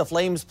watch the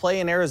Flames play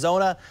in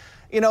Arizona.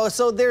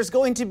 So there's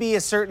going to be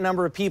a certain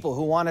number of people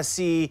who want to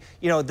see,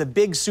 the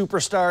big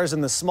superstars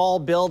in the small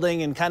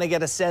building and kind of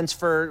get a sense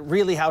for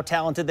really how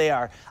talented they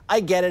are. I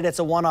get it. It's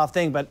a one-off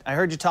thing, but I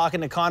heard you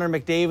talking to Connor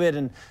McDavid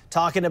and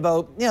talking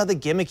about, the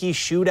gimmicky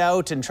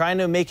shootout and trying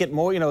to make it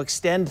more,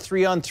 extend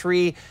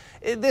 3-on-3.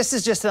 This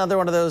is just another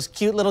one of those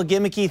cute little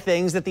gimmicky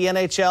things that the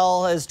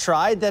NHL has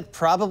tried that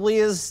probably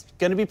is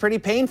going to be pretty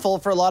painful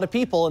for a lot of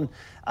people.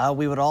 And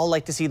we would all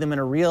like to see them in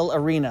a real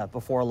arena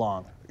before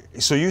long.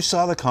 So you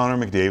saw the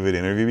Connor McDavid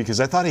interview, because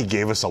I thought he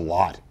gave us a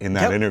lot in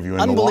that interview.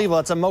 Unbelievable.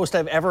 It's the most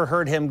I've ever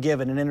heard him give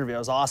in an interview. It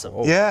was awesome.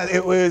 Yeah,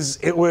 it was.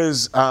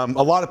 A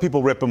lot of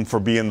people rip him for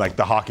being like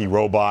the hockey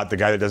robot, the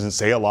guy that doesn't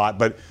say a lot.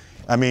 But,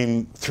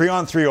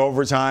 3-on-3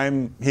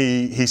 overtime,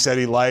 he said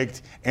he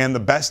liked. And the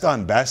best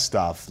on best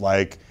stuff,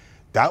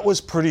 that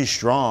was pretty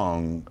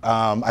strong.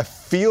 I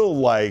feel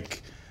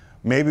like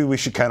maybe we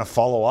should kind of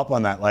follow up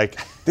on that.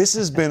 This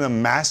has been a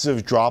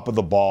massive drop of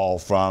the ball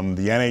from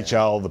the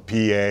NHL, the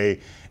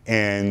PA,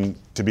 and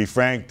to be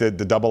frank, the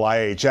double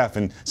IHF.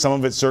 And some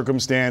of it's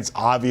circumstance,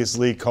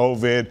 obviously,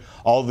 COVID,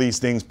 all these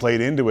things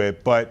played into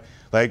it. But,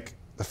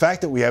 the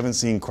fact that we haven't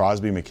seen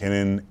Crosby,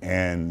 McKinnon,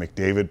 and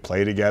McDavid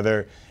play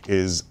together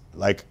is,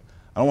 I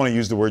don't want to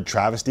use the word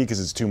travesty because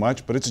it's too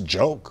much, but it's a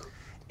joke.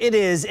 It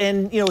is,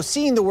 and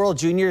seeing the World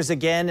Juniors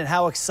again and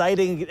how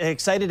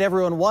excited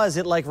everyone was,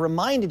 it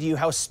reminded you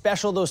how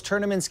special those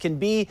tournaments can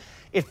be.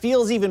 It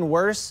feels even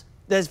worse.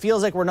 It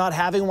feels like we're not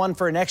having one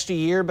for an extra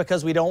year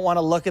because we don't want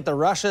to look at the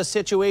Russia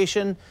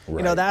situation.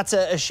 Right. That's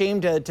a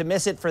shame to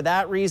miss it for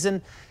that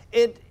reason.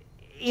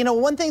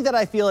 One thing that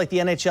I feel like the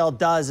NHL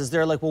does is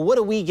they're like, well, what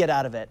do we get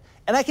out of it?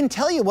 And I can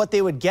tell you what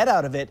they would get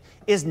out of it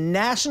is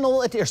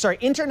international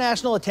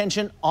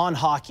attention on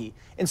hockey.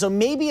 And so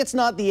maybe it's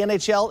not the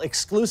NHL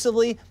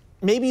exclusively.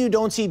 Maybe you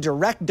don't see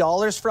direct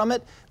dollars from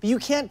it, but you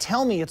can't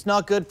tell me it's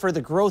not good for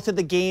the growth of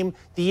the game,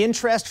 the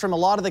interest from a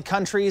lot of the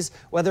countries,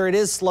 whether it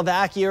is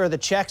Slovakia or the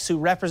Czechs who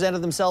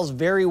represented themselves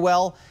very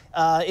well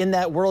in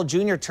that World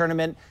Junior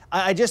tournament.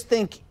 I just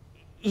think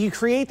you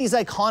create these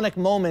iconic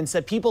moments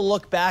that people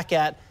look back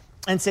at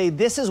and say,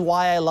 this is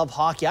why I love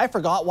hockey. I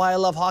forgot why I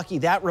love hockey.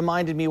 That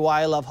reminded me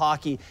why I love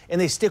hockey. And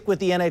they stick with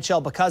the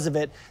NHL because of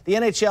it. The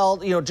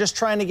NHL, just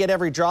trying to get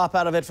every drop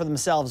out of it for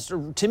themselves,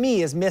 to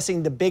me, is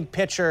missing the big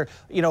picture,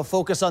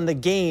 focus on the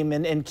game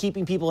and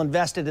keeping people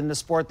invested in the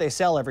sport they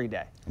sell every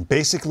day.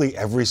 Basically,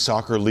 every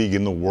soccer league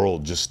in the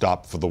world just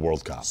stopped for the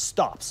World Cup.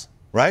 Stops.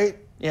 Right?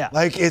 Yeah.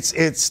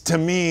 It's to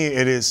me,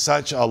 it is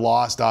such a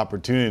lost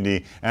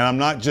opportunity. And I'm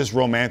not just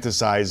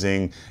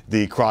romanticizing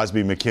the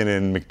Crosby,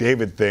 McKinnon,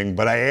 McDavid thing,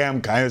 but I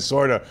am kind of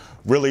sort of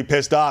really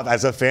pissed off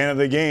as a fan of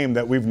the game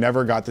that we've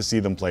never got to see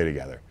them play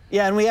together.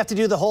 Yeah, and we have to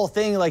do the whole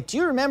thing do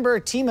you remember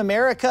Team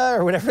America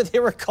or whatever they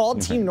were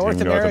called? Team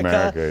North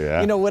America,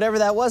 yeah. Whatever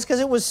that was,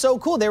 because it was so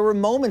cool. There were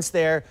moments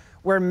there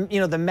where,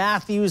 the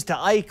Matthews to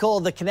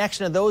Eichel, the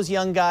connection of those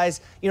young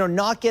guys,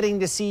 not getting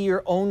to see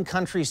your own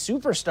country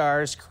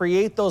superstars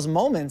create those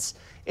moments.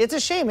 It's a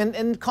shame.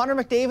 And Connor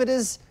McDavid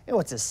is,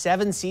 it's his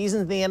 7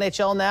 seasons in the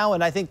NHL now,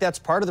 and I think that's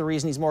part of the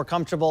reason he's more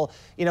comfortable,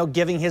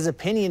 giving his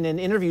opinion in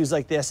interviews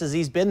like this, as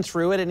he's been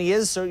through it, and he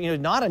is,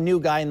 not a new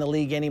guy in the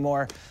league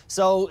anymore.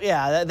 So,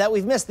 yeah, that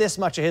we've missed this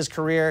much of his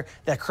career,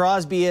 that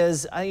Crosby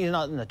is,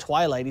 not in the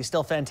twilight, he's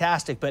still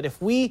fantastic, but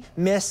if we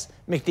miss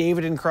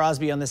McDavid and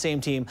Crosby on the same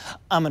team,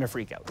 I'm going to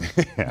freak out.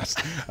 Yes.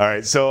 All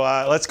right, so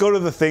let's go to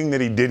the thing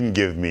that he didn't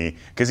give me,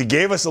 because he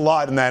gave us a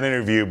lot in that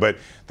interview, but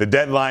the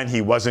deadline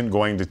he wasn't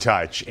going to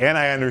touch. And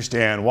I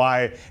understand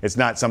why it's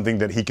not something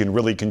that he can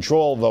really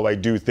control, though I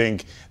do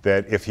think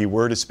that if he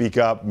were to speak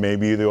up,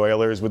 maybe the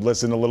Oilers would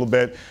listen a little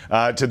bit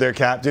to their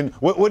captain.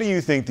 What do you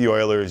think the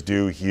Oilers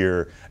do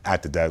here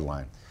at the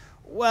deadline?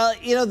 Well,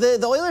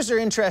 the Oilers are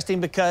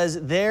interesting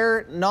because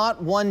they're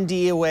not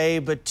 1D away,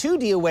 but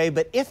 2D away.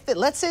 But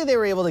let's say they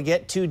were able to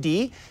get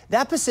 2D,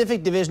 that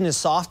Pacific Division is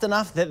soft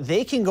enough that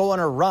they can go on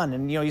a run.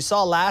 And, you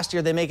saw last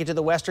year they make it to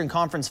the Western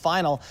Conference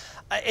Final.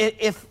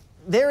 If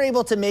they're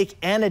able to make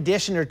an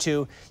addition or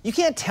two, you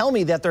can't tell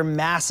me that they're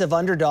massive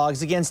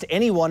underdogs against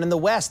anyone in the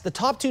West. The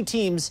top 2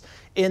 teams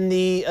in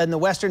the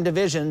Western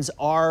divisions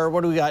are,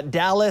 what do we got?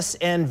 Dallas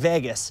and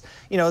Vegas.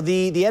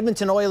 The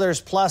Edmonton Oilers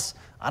plus,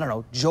 I don't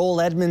know,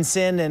 Joel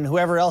Edmondson and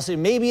whoever else.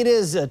 Maybe it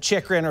is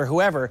Chychrun or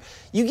whoever.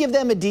 You give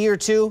them a D or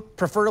 2,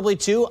 preferably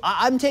 2.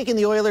 I'm taking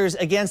the Oilers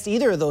against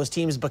either of those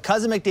teams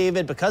because of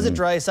McDavid, because of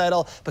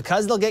Draisaitl,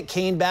 because they'll get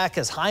Kane back,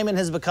 because Hyman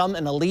has become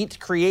an elite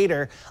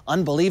creator,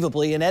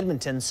 unbelievably, in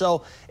Edmonton.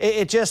 So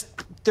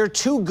they're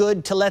too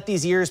good to let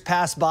these years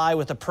pass by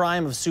with a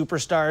prime of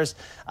superstars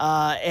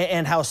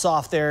and how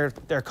soft their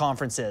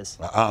conference is.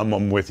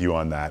 I'm with you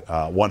on that,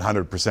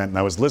 100%. And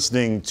I was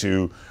listening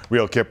to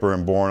Real Kipper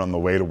and Bourne on the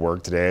way to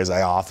work today, as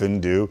I often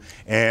do,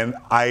 and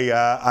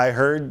I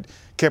heard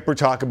Kipper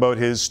talk about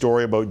his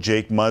story about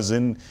Jake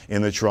Muzzin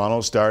in the Toronto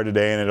Star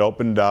today, and it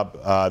opened up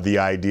the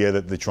idea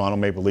that the Toronto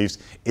Maple Leafs,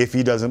 if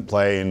he doesn't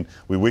play, and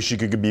we wish he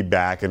could be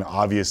back, and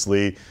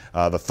obviously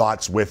the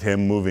thoughts with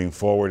him moving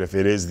forward if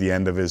it is the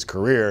end of his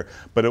career,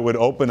 but it would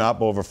open up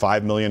over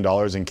 $5 million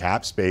in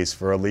cap space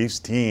for a Leafs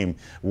team.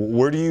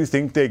 Where do you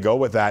think they go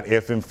with that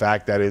if, in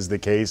fact, that is the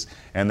case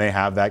and they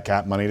have that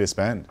cap money to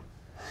spend?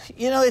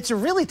 You know, it's a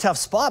really tough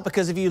spot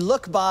because if you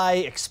look by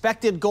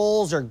expected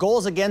goals or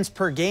goals against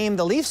per game,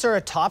 the Leafs are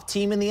a top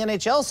team in the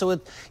NHL.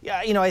 So,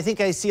 I think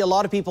I see a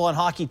lot of people on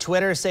hockey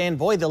Twitter saying,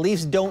 boy, the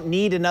Leafs don't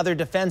need another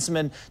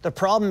defenseman. The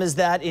problem is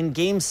that in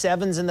Game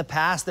 7s in the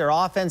past, their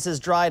offense has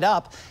dried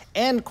up.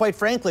 And quite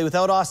frankly,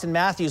 without Auston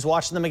Matthews,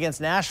 watching them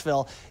against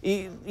Nashville,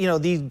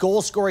 the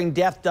goal-scoring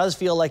depth does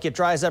feel like it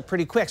dries up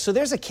pretty quick. So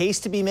there's a case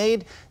to be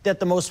made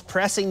that the most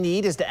pressing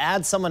need is to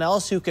add someone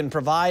else who can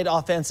provide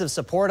offensive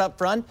support up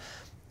front.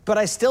 But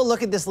I still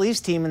look at this Leafs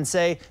team and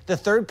say the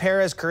third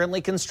pair as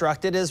currently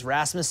constructed is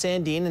Rasmus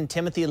Sandin and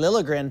Timothy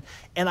Liljegren.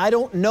 And I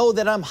don't know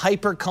that I'm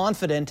hyper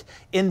confident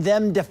in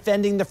them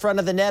defending the front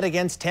of the net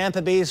against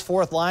Tampa Bay's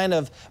fourth line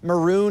of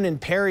Maroon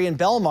and Perry and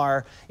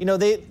Belmar.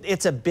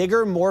 It's a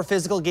bigger, more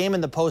physical game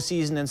in the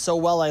postseason. And so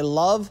while I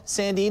love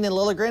Sandin and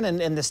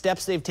Liljegren and the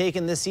steps they've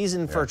taken this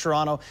season for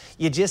Toronto,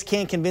 you just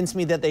can't convince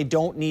me that they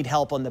don't need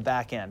help on the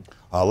back end.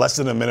 Less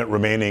than a minute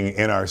remaining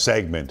in our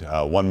segment,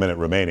 1 minute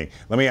remaining.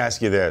 Let me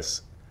ask you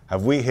this.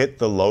 Have we hit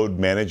the load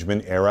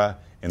management era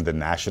in the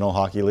National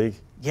Hockey League?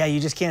 Yeah, you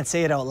just can't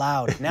say it out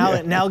loud.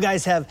 Now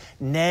guys have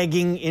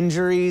nagging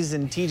injuries,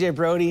 and TJ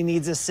Brodie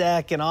needs a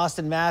sec, and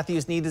Auston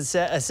Matthews needs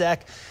a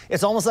sec.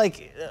 It's almost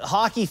like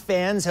hockey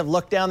fans have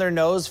looked down their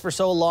nose for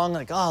so long,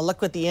 like, oh,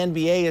 look what the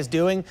NBA is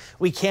doing.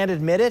 We can't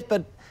admit it,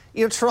 but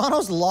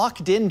Toronto's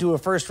locked into a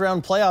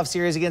first-round playoff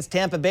series against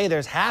Tampa Bay.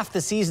 There's half the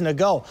season to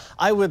go.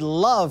 I would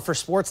love, for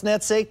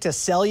Sportsnet's sake, to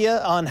sell you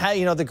on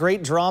how, the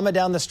great drama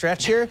down the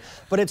stretch here,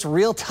 but it's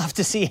real tough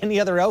to see any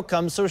other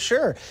outcome. So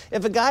sure,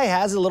 if a guy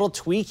has a little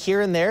tweak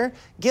here and there,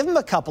 give him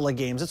a couple of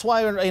games. That's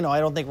why, I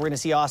don't think we're going to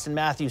see Auston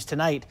Matthews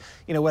tonight,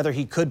 whether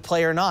he could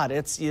play or not.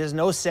 There's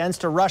no sense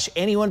to rush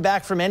anyone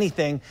back from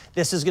anything.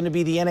 This is going to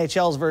be the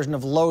NHL's version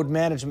of load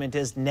management,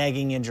 is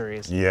nagging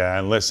injuries. Yeah,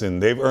 and listen,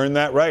 they've earned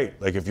that right.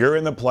 Like, if you're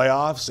in the playoffs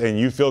and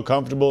you feel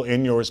comfortable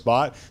in your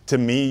spot, to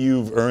me,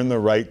 you've earned the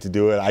right to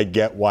do it. I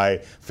get why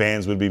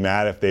fans would be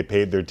mad if they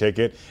paid their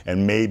ticket,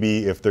 and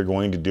maybe if they're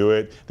going to do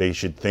it, they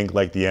should think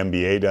like the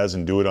NBA does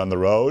and do it on the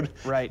road.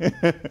 Right.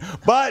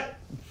 But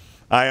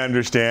I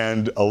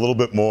understand a little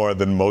bit more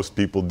than most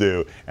people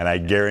do, and I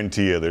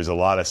guarantee you there's a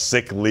lot of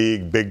sick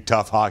league, big,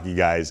 tough hockey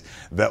guys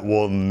that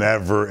will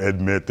never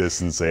admit this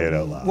and say it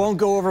out loud. Won't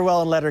go over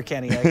well in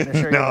Letterkenny, I can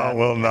assure you. No,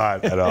 will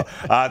not at all.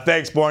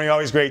 Thanks, Borny.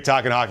 Always great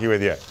talking hockey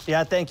with you.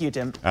 Yeah, thank you,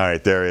 Tim. All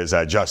right, there is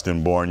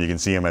Justin Bourne. You can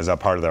see him as a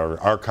part of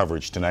our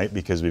coverage tonight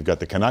because we've got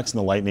the Canucks and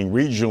the Lightning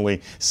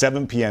regionally,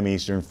 7 p.m.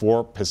 Eastern,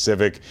 4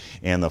 Pacific,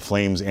 and the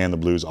Flames and the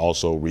Blues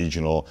also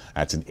regional.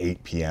 That's an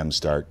 8 p.m.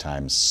 start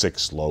time,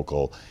 6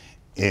 local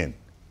in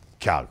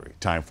Calgary.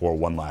 Time for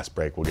one last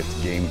break. We'll get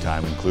to game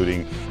time,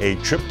 including a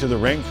trip to the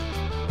rink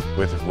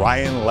with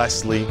Ryan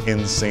Leslie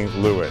in St.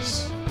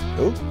 Louis.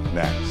 Who?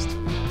 Next.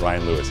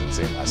 Ryan Lewis in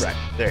St. Leslie. Right.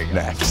 There you go.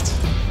 Next.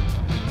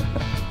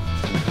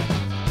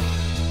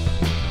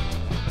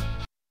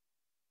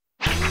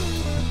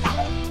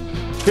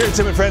 Here at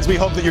Tim and Friends, we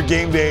hope that your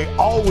game day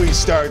always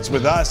starts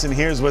with us. And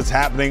here's what's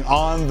happening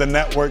on the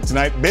network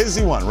tonight.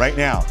 Busy one right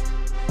now.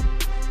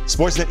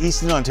 Sportsnet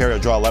Eastern Ontario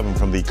draw 11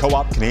 from the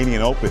Co-op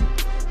Canadian Open.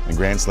 And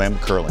Grand Slam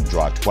Curling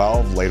draw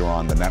 12 later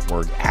on the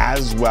network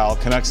as well.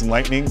 Canucks and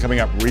Lightning coming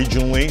up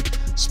regionally.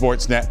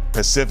 Sportsnet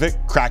Pacific,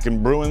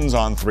 Kraken Bruins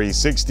on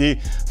 360.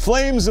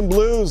 Flames and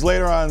Blues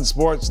later on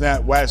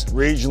Sportsnet West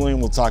regionally. And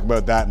we'll talk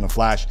about that in a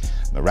flash.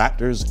 And the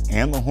Raptors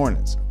and the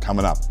Hornets are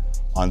coming up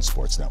on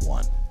Sportsnet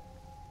 1.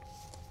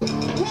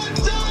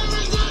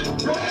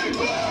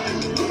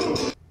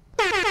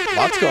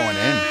 Lots going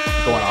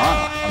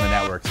on the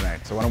network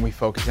tonight. So why don't we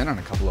focus in on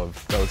a couple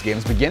of those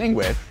games, beginning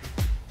with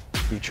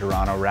the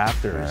Toronto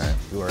Raptors,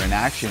 who are in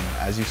action,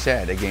 as you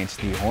said, against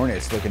the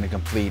Hornets, looking to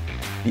complete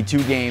the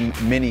 2-game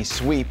mini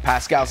sweep.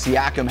 Pascal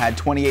Siakam had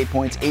 28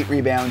 points, 8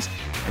 rebounds,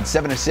 and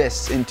 7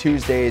 assists in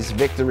Tuesday's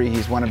victory.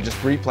 He's one of just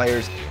 3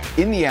 players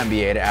in the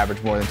NBA to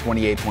average more than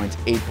 28 points,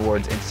 8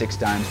 boards, and 6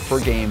 dimes per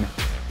game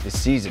this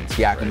season.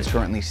 Siakam is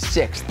currently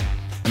 6th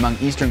among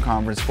Eastern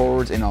Conference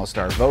forwards in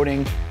All-Star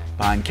voting,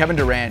 behind Kevin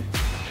Durant,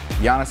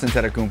 Giannis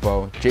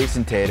Antetokounmpo,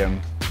 Jason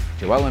Tatum,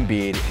 Joel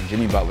Embiid, and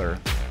Jimmy Butler.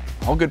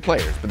 All good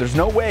players, but there's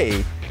no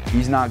way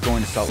he's not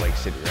going to Salt Lake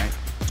City, right?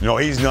 No,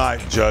 he's not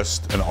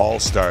just an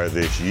all-star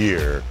this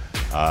year.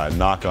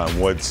 Knock on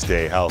wood,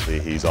 stay healthy.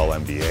 He's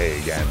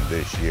all-NBA again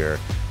this year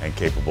and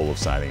capable of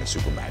signing a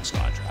Supermax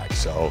contract.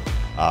 So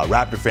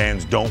Raptor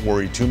fans, don't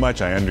worry too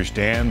much. I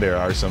understand there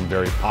are some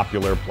very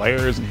popular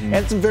players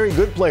and some very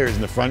good players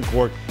in the front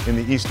court in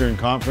the Eastern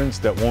Conference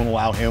that won't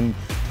allow him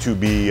to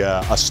be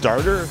a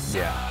starter.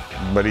 Yeah.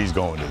 But he's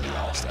going to the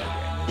All-Star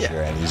game this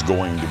year, and he's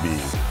going to be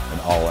an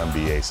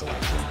All-NBA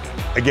selection.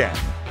 Again,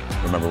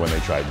 remember when they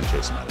tried to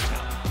chase him out of town?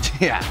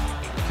 Yeah.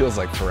 Feels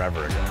like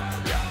forever ago.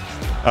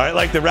 All right,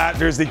 like the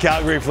Raptors, the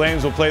Calgary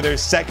Flames will play their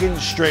second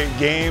straight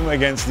game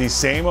against the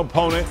same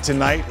opponent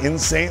tonight in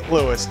St.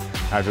 Louis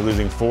after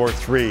losing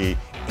 4-3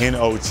 in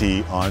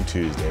OT on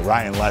Tuesday.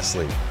 Ryan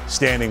Leslie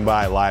standing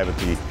by live at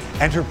the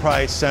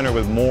Enterprise Center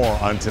with more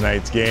on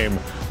tonight's game.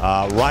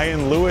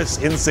 Ryan Lewis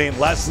in St.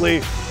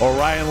 Leslie or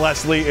Ryan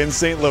Leslie in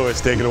St. Louis?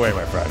 Take it away,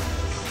 my friend.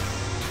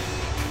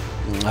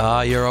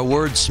 You're a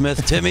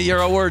wordsmith, Timmy.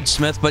 You're a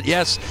wordsmith. But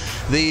yes,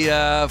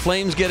 the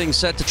Flames getting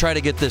set to try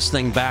to get this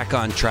thing back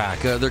on track.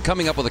 They're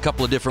coming up with a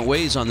couple of different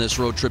ways on this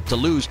road trip to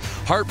lose.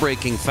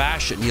 Heartbreaking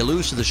fashion. You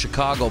lose to the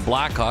Chicago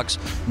Blackhawks.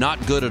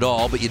 Not good at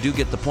all, but you do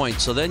get the point.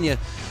 So then you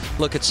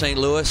look at St.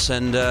 Louis,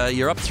 and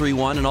you're up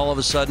 3-1, and all of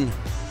a sudden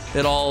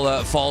it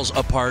all falls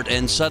apart,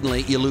 and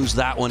suddenly you lose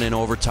that one in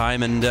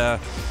overtime. And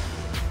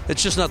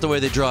it's just not the way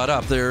they draw it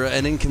up. They're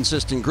an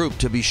inconsistent group,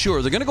 to be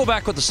sure. They're going to go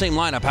back with the same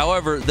lineup.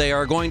 However, they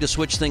are going to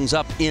switch things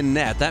up in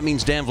net. That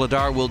means Dan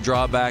Vladar will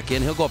draw back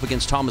in. He'll go up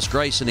against Thomas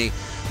Greiss in a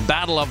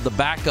battle of the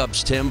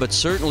backups, Tim. But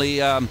certainly,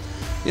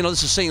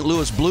 this is St.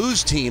 Louis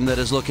Blues team that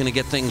is looking to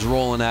get things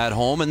rolling at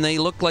home, and they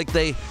look like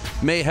they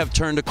may have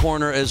turned a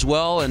corner as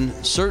well. And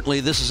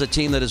certainly, this is a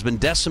team that has been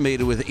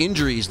decimated with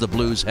injuries, the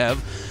Blues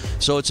have.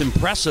 So it's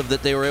impressive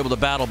that they were able to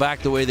battle back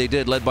the way they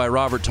did, led by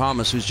Robert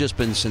Thomas, who's just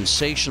been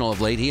sensational of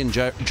late. He and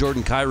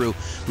Jordan Kyrou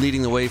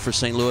leading the way for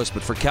St. Louis.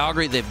 But for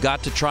Calgary, they've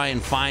got to try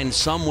and find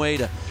some way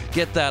to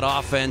get that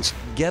offense,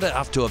 get it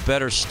off to a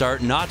better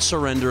start, not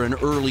surrender an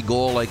early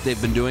goal like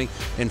they've been doing,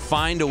 and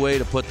find a way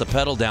to put the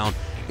pedal down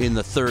in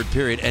the third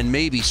period and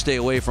maybe stay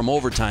away from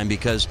overtime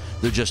because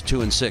they're just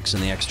 2-6 in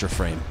the extra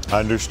frame.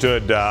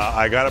 Understood.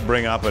 I got to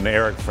bring up an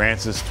Eric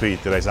Francis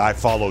tweet that I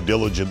follow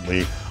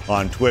diligently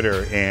on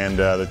Twitter, and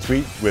the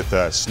tweet with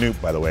Snoop,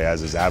 by the way,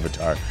 as his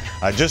avatar.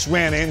 I just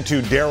ran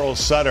into Daryl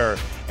Sutter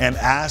and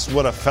asked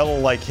what a fellow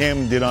like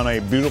him did on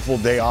a beautiful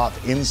day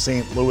off in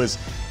St. Louis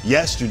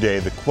yesterday.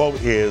 The quote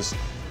is,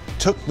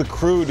 took the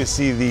crew to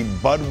see the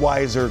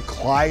Budweiser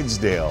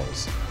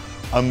Clydesdales.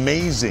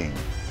 Amazing.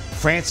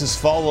 Francis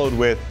followed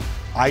with,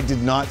 I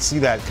did not see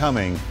that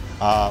coming.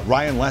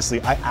 Ryan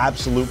Leslie, I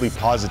absolutely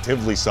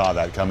positively saw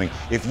that coming.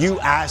 If you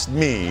asked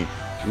me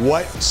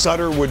what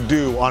Sutter would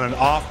do on an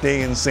off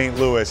day in St.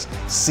 Louis,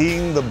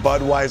 seeing the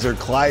Budweiser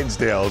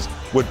Clydesdales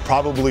would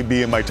probably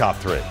be in my top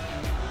 3.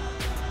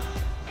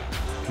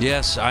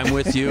 Yes, I'm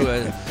with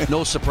you.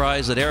 No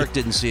surprise that Eric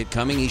didn't see it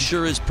coming. He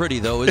sure is pretty,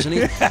 though, isn't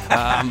he?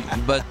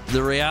 But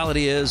the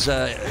reality is,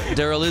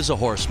 Daryl is a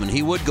horseman.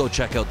 He would go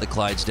check out the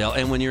Clydesdale.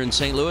 And when you're in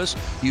St. Louis,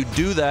 you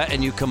do that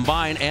and you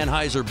combine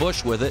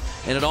Anheuser-Busch with it,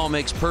 and it all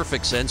makes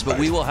perfect sense. But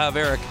we will have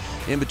Eric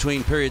in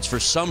between periods for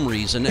some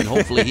reason, and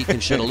hopefully he can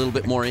shed a little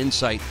bit more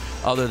insight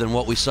other than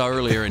what we saw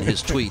earlier in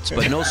his tweets.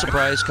 But no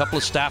surprise, a couple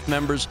of staff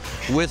members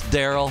with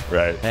Daryl.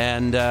 Right.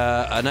 And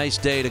a nice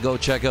day to go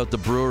check out the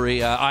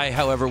brewery. I,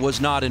 however, was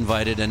not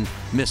invited and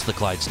missed the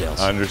Clydesdales.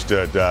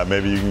 Understood.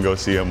 Maybe you can go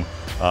see him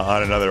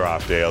on another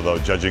off day, although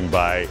judging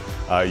by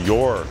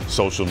your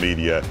social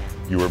media,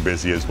 you were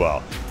busy as well.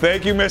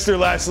 Thank you, Mr.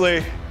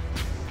 Leslie.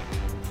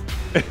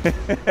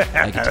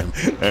 Thank you,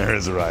 Tim.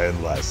 There's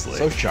Ryan Leslie.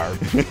 So sharp.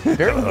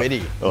 Very witty.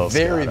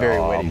 Very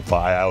witty.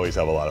 I always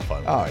have a lot of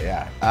fun. Oh,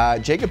 yeah.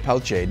 Jacob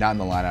Pelche, not in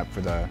the lineup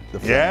for the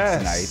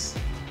Flames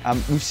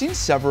tonight. We've seen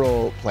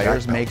several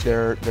players make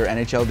their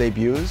NHL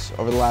debuts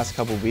over the last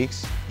couple of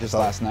weeks. Just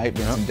last night,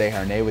 Vincent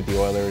Desharnais with the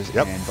Oilers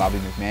and Bobby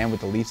McMahon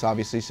with the Leafs,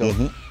 obviously. So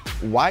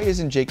why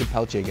isn't Jacob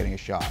Pelche getting a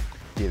shot?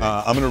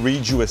 I'm going to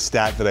read you a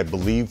stat that I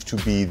believe to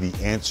be the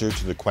answer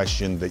to the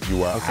question that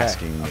you are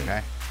asking me.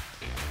 Okay.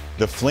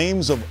 The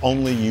Flames have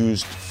only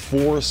used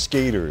 4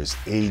 skaters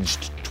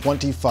aged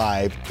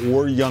 25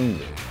 or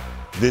younger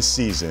this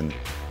season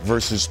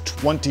versus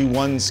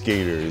 21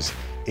 skaters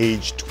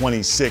aged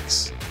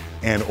 26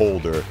 and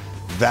older.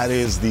 That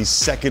is the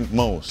second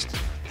most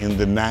in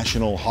the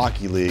National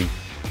Hockey League.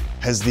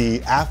 Has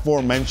the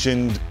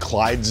aforementioned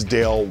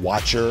Clydesdale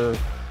watcher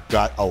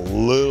got a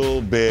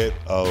little bit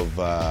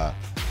of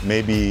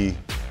maybe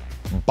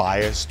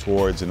bias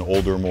towards an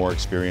older, more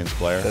experienced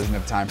player? Doesn't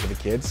have time for the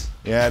kids?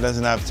 Yeah,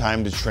 doesn't have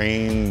time to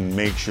train,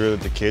 make sure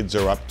that the kids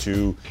are up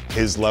to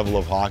his level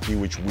of hockey,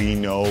 which we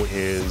know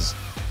is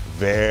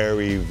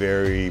very,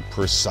 very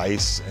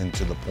precise and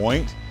to the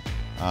point.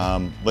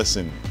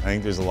 Listen, I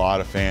think there's a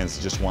lot of fans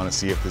that just want to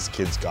see if this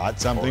kid's got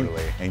something.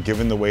 Totally. And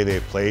given the way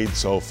they've played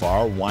so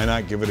far, why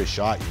not give it a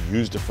shot? You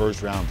used a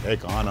first-round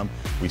pick on him.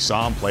 We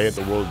saw him play at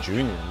the World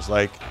Juniors.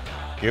 Like,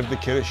 give the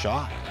kid a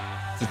shot.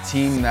 It's a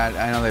team that,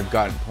 I know they've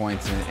gotten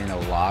points in a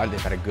lot.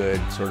 They've had a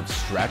good sort of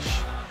stretch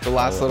the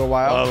last little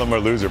while. A lot of them are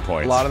loser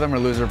points. A lot of them are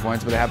loser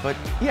points, but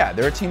yeah,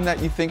 they're a team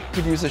that you think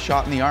could use a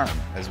shot in the arm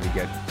as we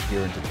get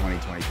here into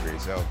 2023.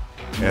 So,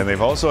 and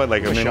they've also had,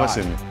 like, I mean,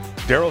 listen,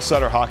 Daryl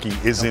Sutter hockey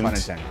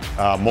isn't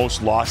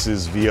most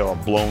losses via a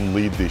blown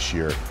lead this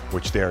year,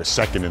 which they are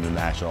second in the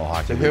National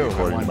Hockey League.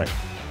 According to my,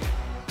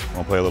 want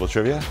to play a little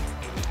trivia?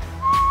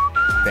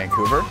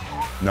 Vancouver?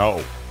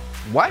 No.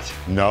 What?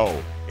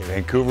 No.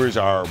 Vancouver's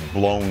are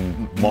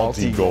blown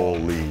multi-goal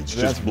leads.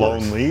 Just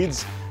blown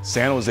leads.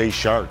 San Jose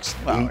Sharks,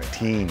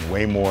 18,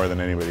 way more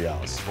than anybody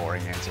else.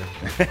 Boring answer.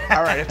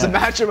 All right, it's a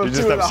matchup of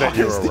two of the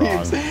hottest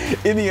teams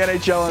in the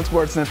NHL on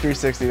Sportsnet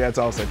 360. That's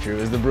also true.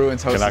 As the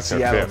Bruins host the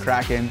Seattle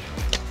Kraken.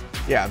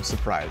 Yeah, I'm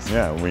surprised.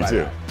 Yeah, me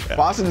too. Yeah.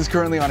 Boston is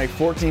currently on a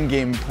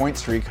 14-game point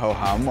streak,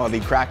 ho-hum, while the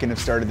Kraken have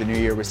started the new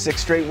year with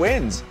 6 straight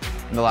wins.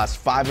 In the last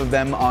 5 of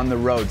them on the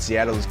road.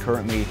 Seattle is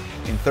currently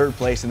in 3rd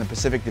place in the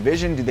Pacific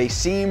Division. Do they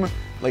seem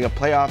like a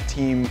playoff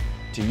team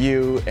to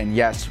you? And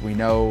yes, we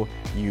know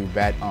you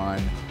bet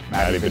on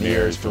Matty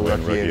Beniers for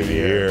Rookie of the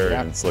Year.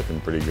 And it's looking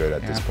pretty good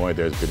at this point.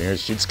 There's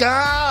Beniers shoots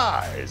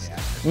skies.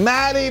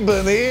 Matty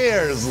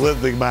Beniers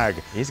lifting back.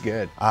 He's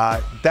good.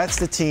 That's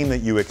the team that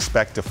you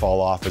expect to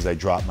fall off as I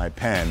drop my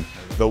pen.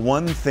 The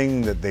one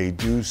thing that they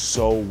do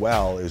so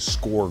well is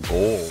score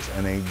goals,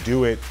 and they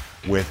do it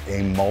with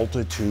a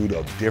multitude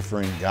of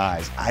different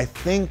guys. I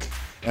think,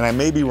 and I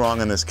may be wrong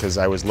on this because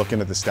I was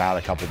looking at the stat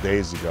a couple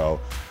days ago,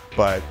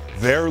 but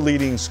their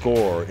leading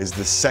scorer is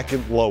the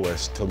 2nd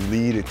lowest to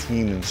lead a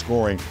team in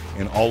scoring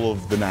in all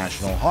of the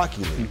National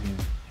Hockey League.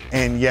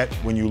 And yet,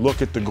 when you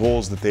look at the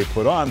goals that they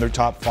put on, they're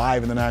top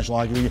 5 in the National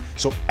Hockey League.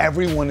 So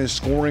everyone is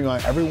scoring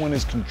on, everyone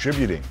is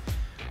contributing.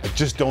 I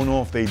just don't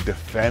know if they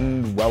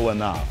defend well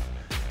enough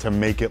to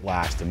make it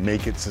last and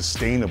make it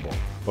sustainable.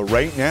 But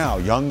right now,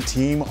 young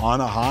team on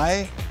a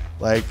high,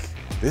 like,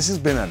 this has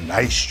been a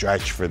nice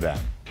stretch for them.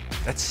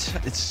 It's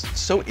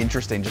so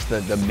interesting, just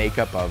the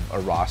makeup of a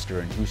roster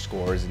and who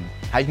scores and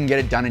how you can get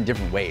it done in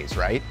different ways,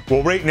 right?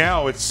 Well, right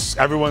now, it's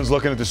everyone's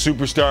looking at the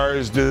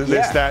superstars, this,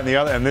 that, and the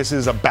other, and this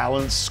is a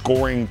balanced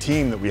scoring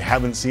team that we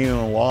haven't seen in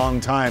a long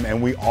time,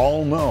 and we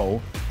all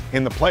know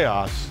in the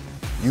playoffs,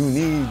 you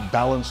need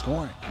balanced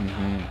scoring.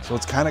 So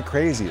it's kind of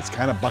crazy. It's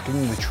kind of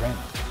bucking the trend.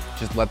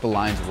 Just let the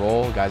lines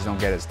roll. Guys don't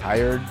get as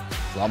tired.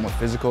 It's a lot more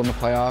physical in the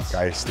playoffs.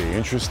 Guys stay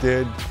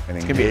interested and engaged.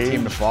 It's going to be a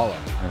team to follow.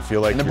 And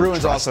feel like and the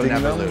Bruins also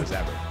never lose,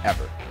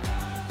 ever.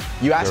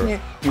 You asked me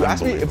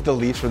if the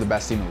Leafs were the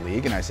best team in the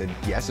league, and I said,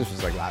 yes, this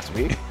was like last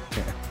week.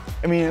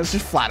 I mean, it's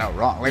just flat out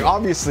wrong. Like,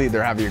 obviously,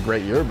 they're having a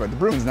great year, but the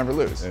Bruins never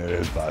lose. It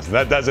is possible.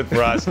 That does it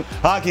for us.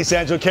 Hockey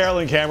Central,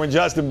 Carolyn Cameron,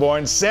 Justin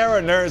Bourne,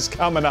 Sarah Nurse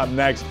coming up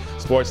next.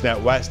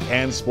 Sportsnet West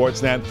and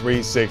Sportsnet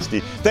 360.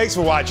 Thanks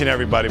for watching,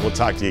 everybody. We'll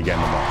talk to you again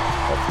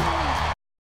tomorrow.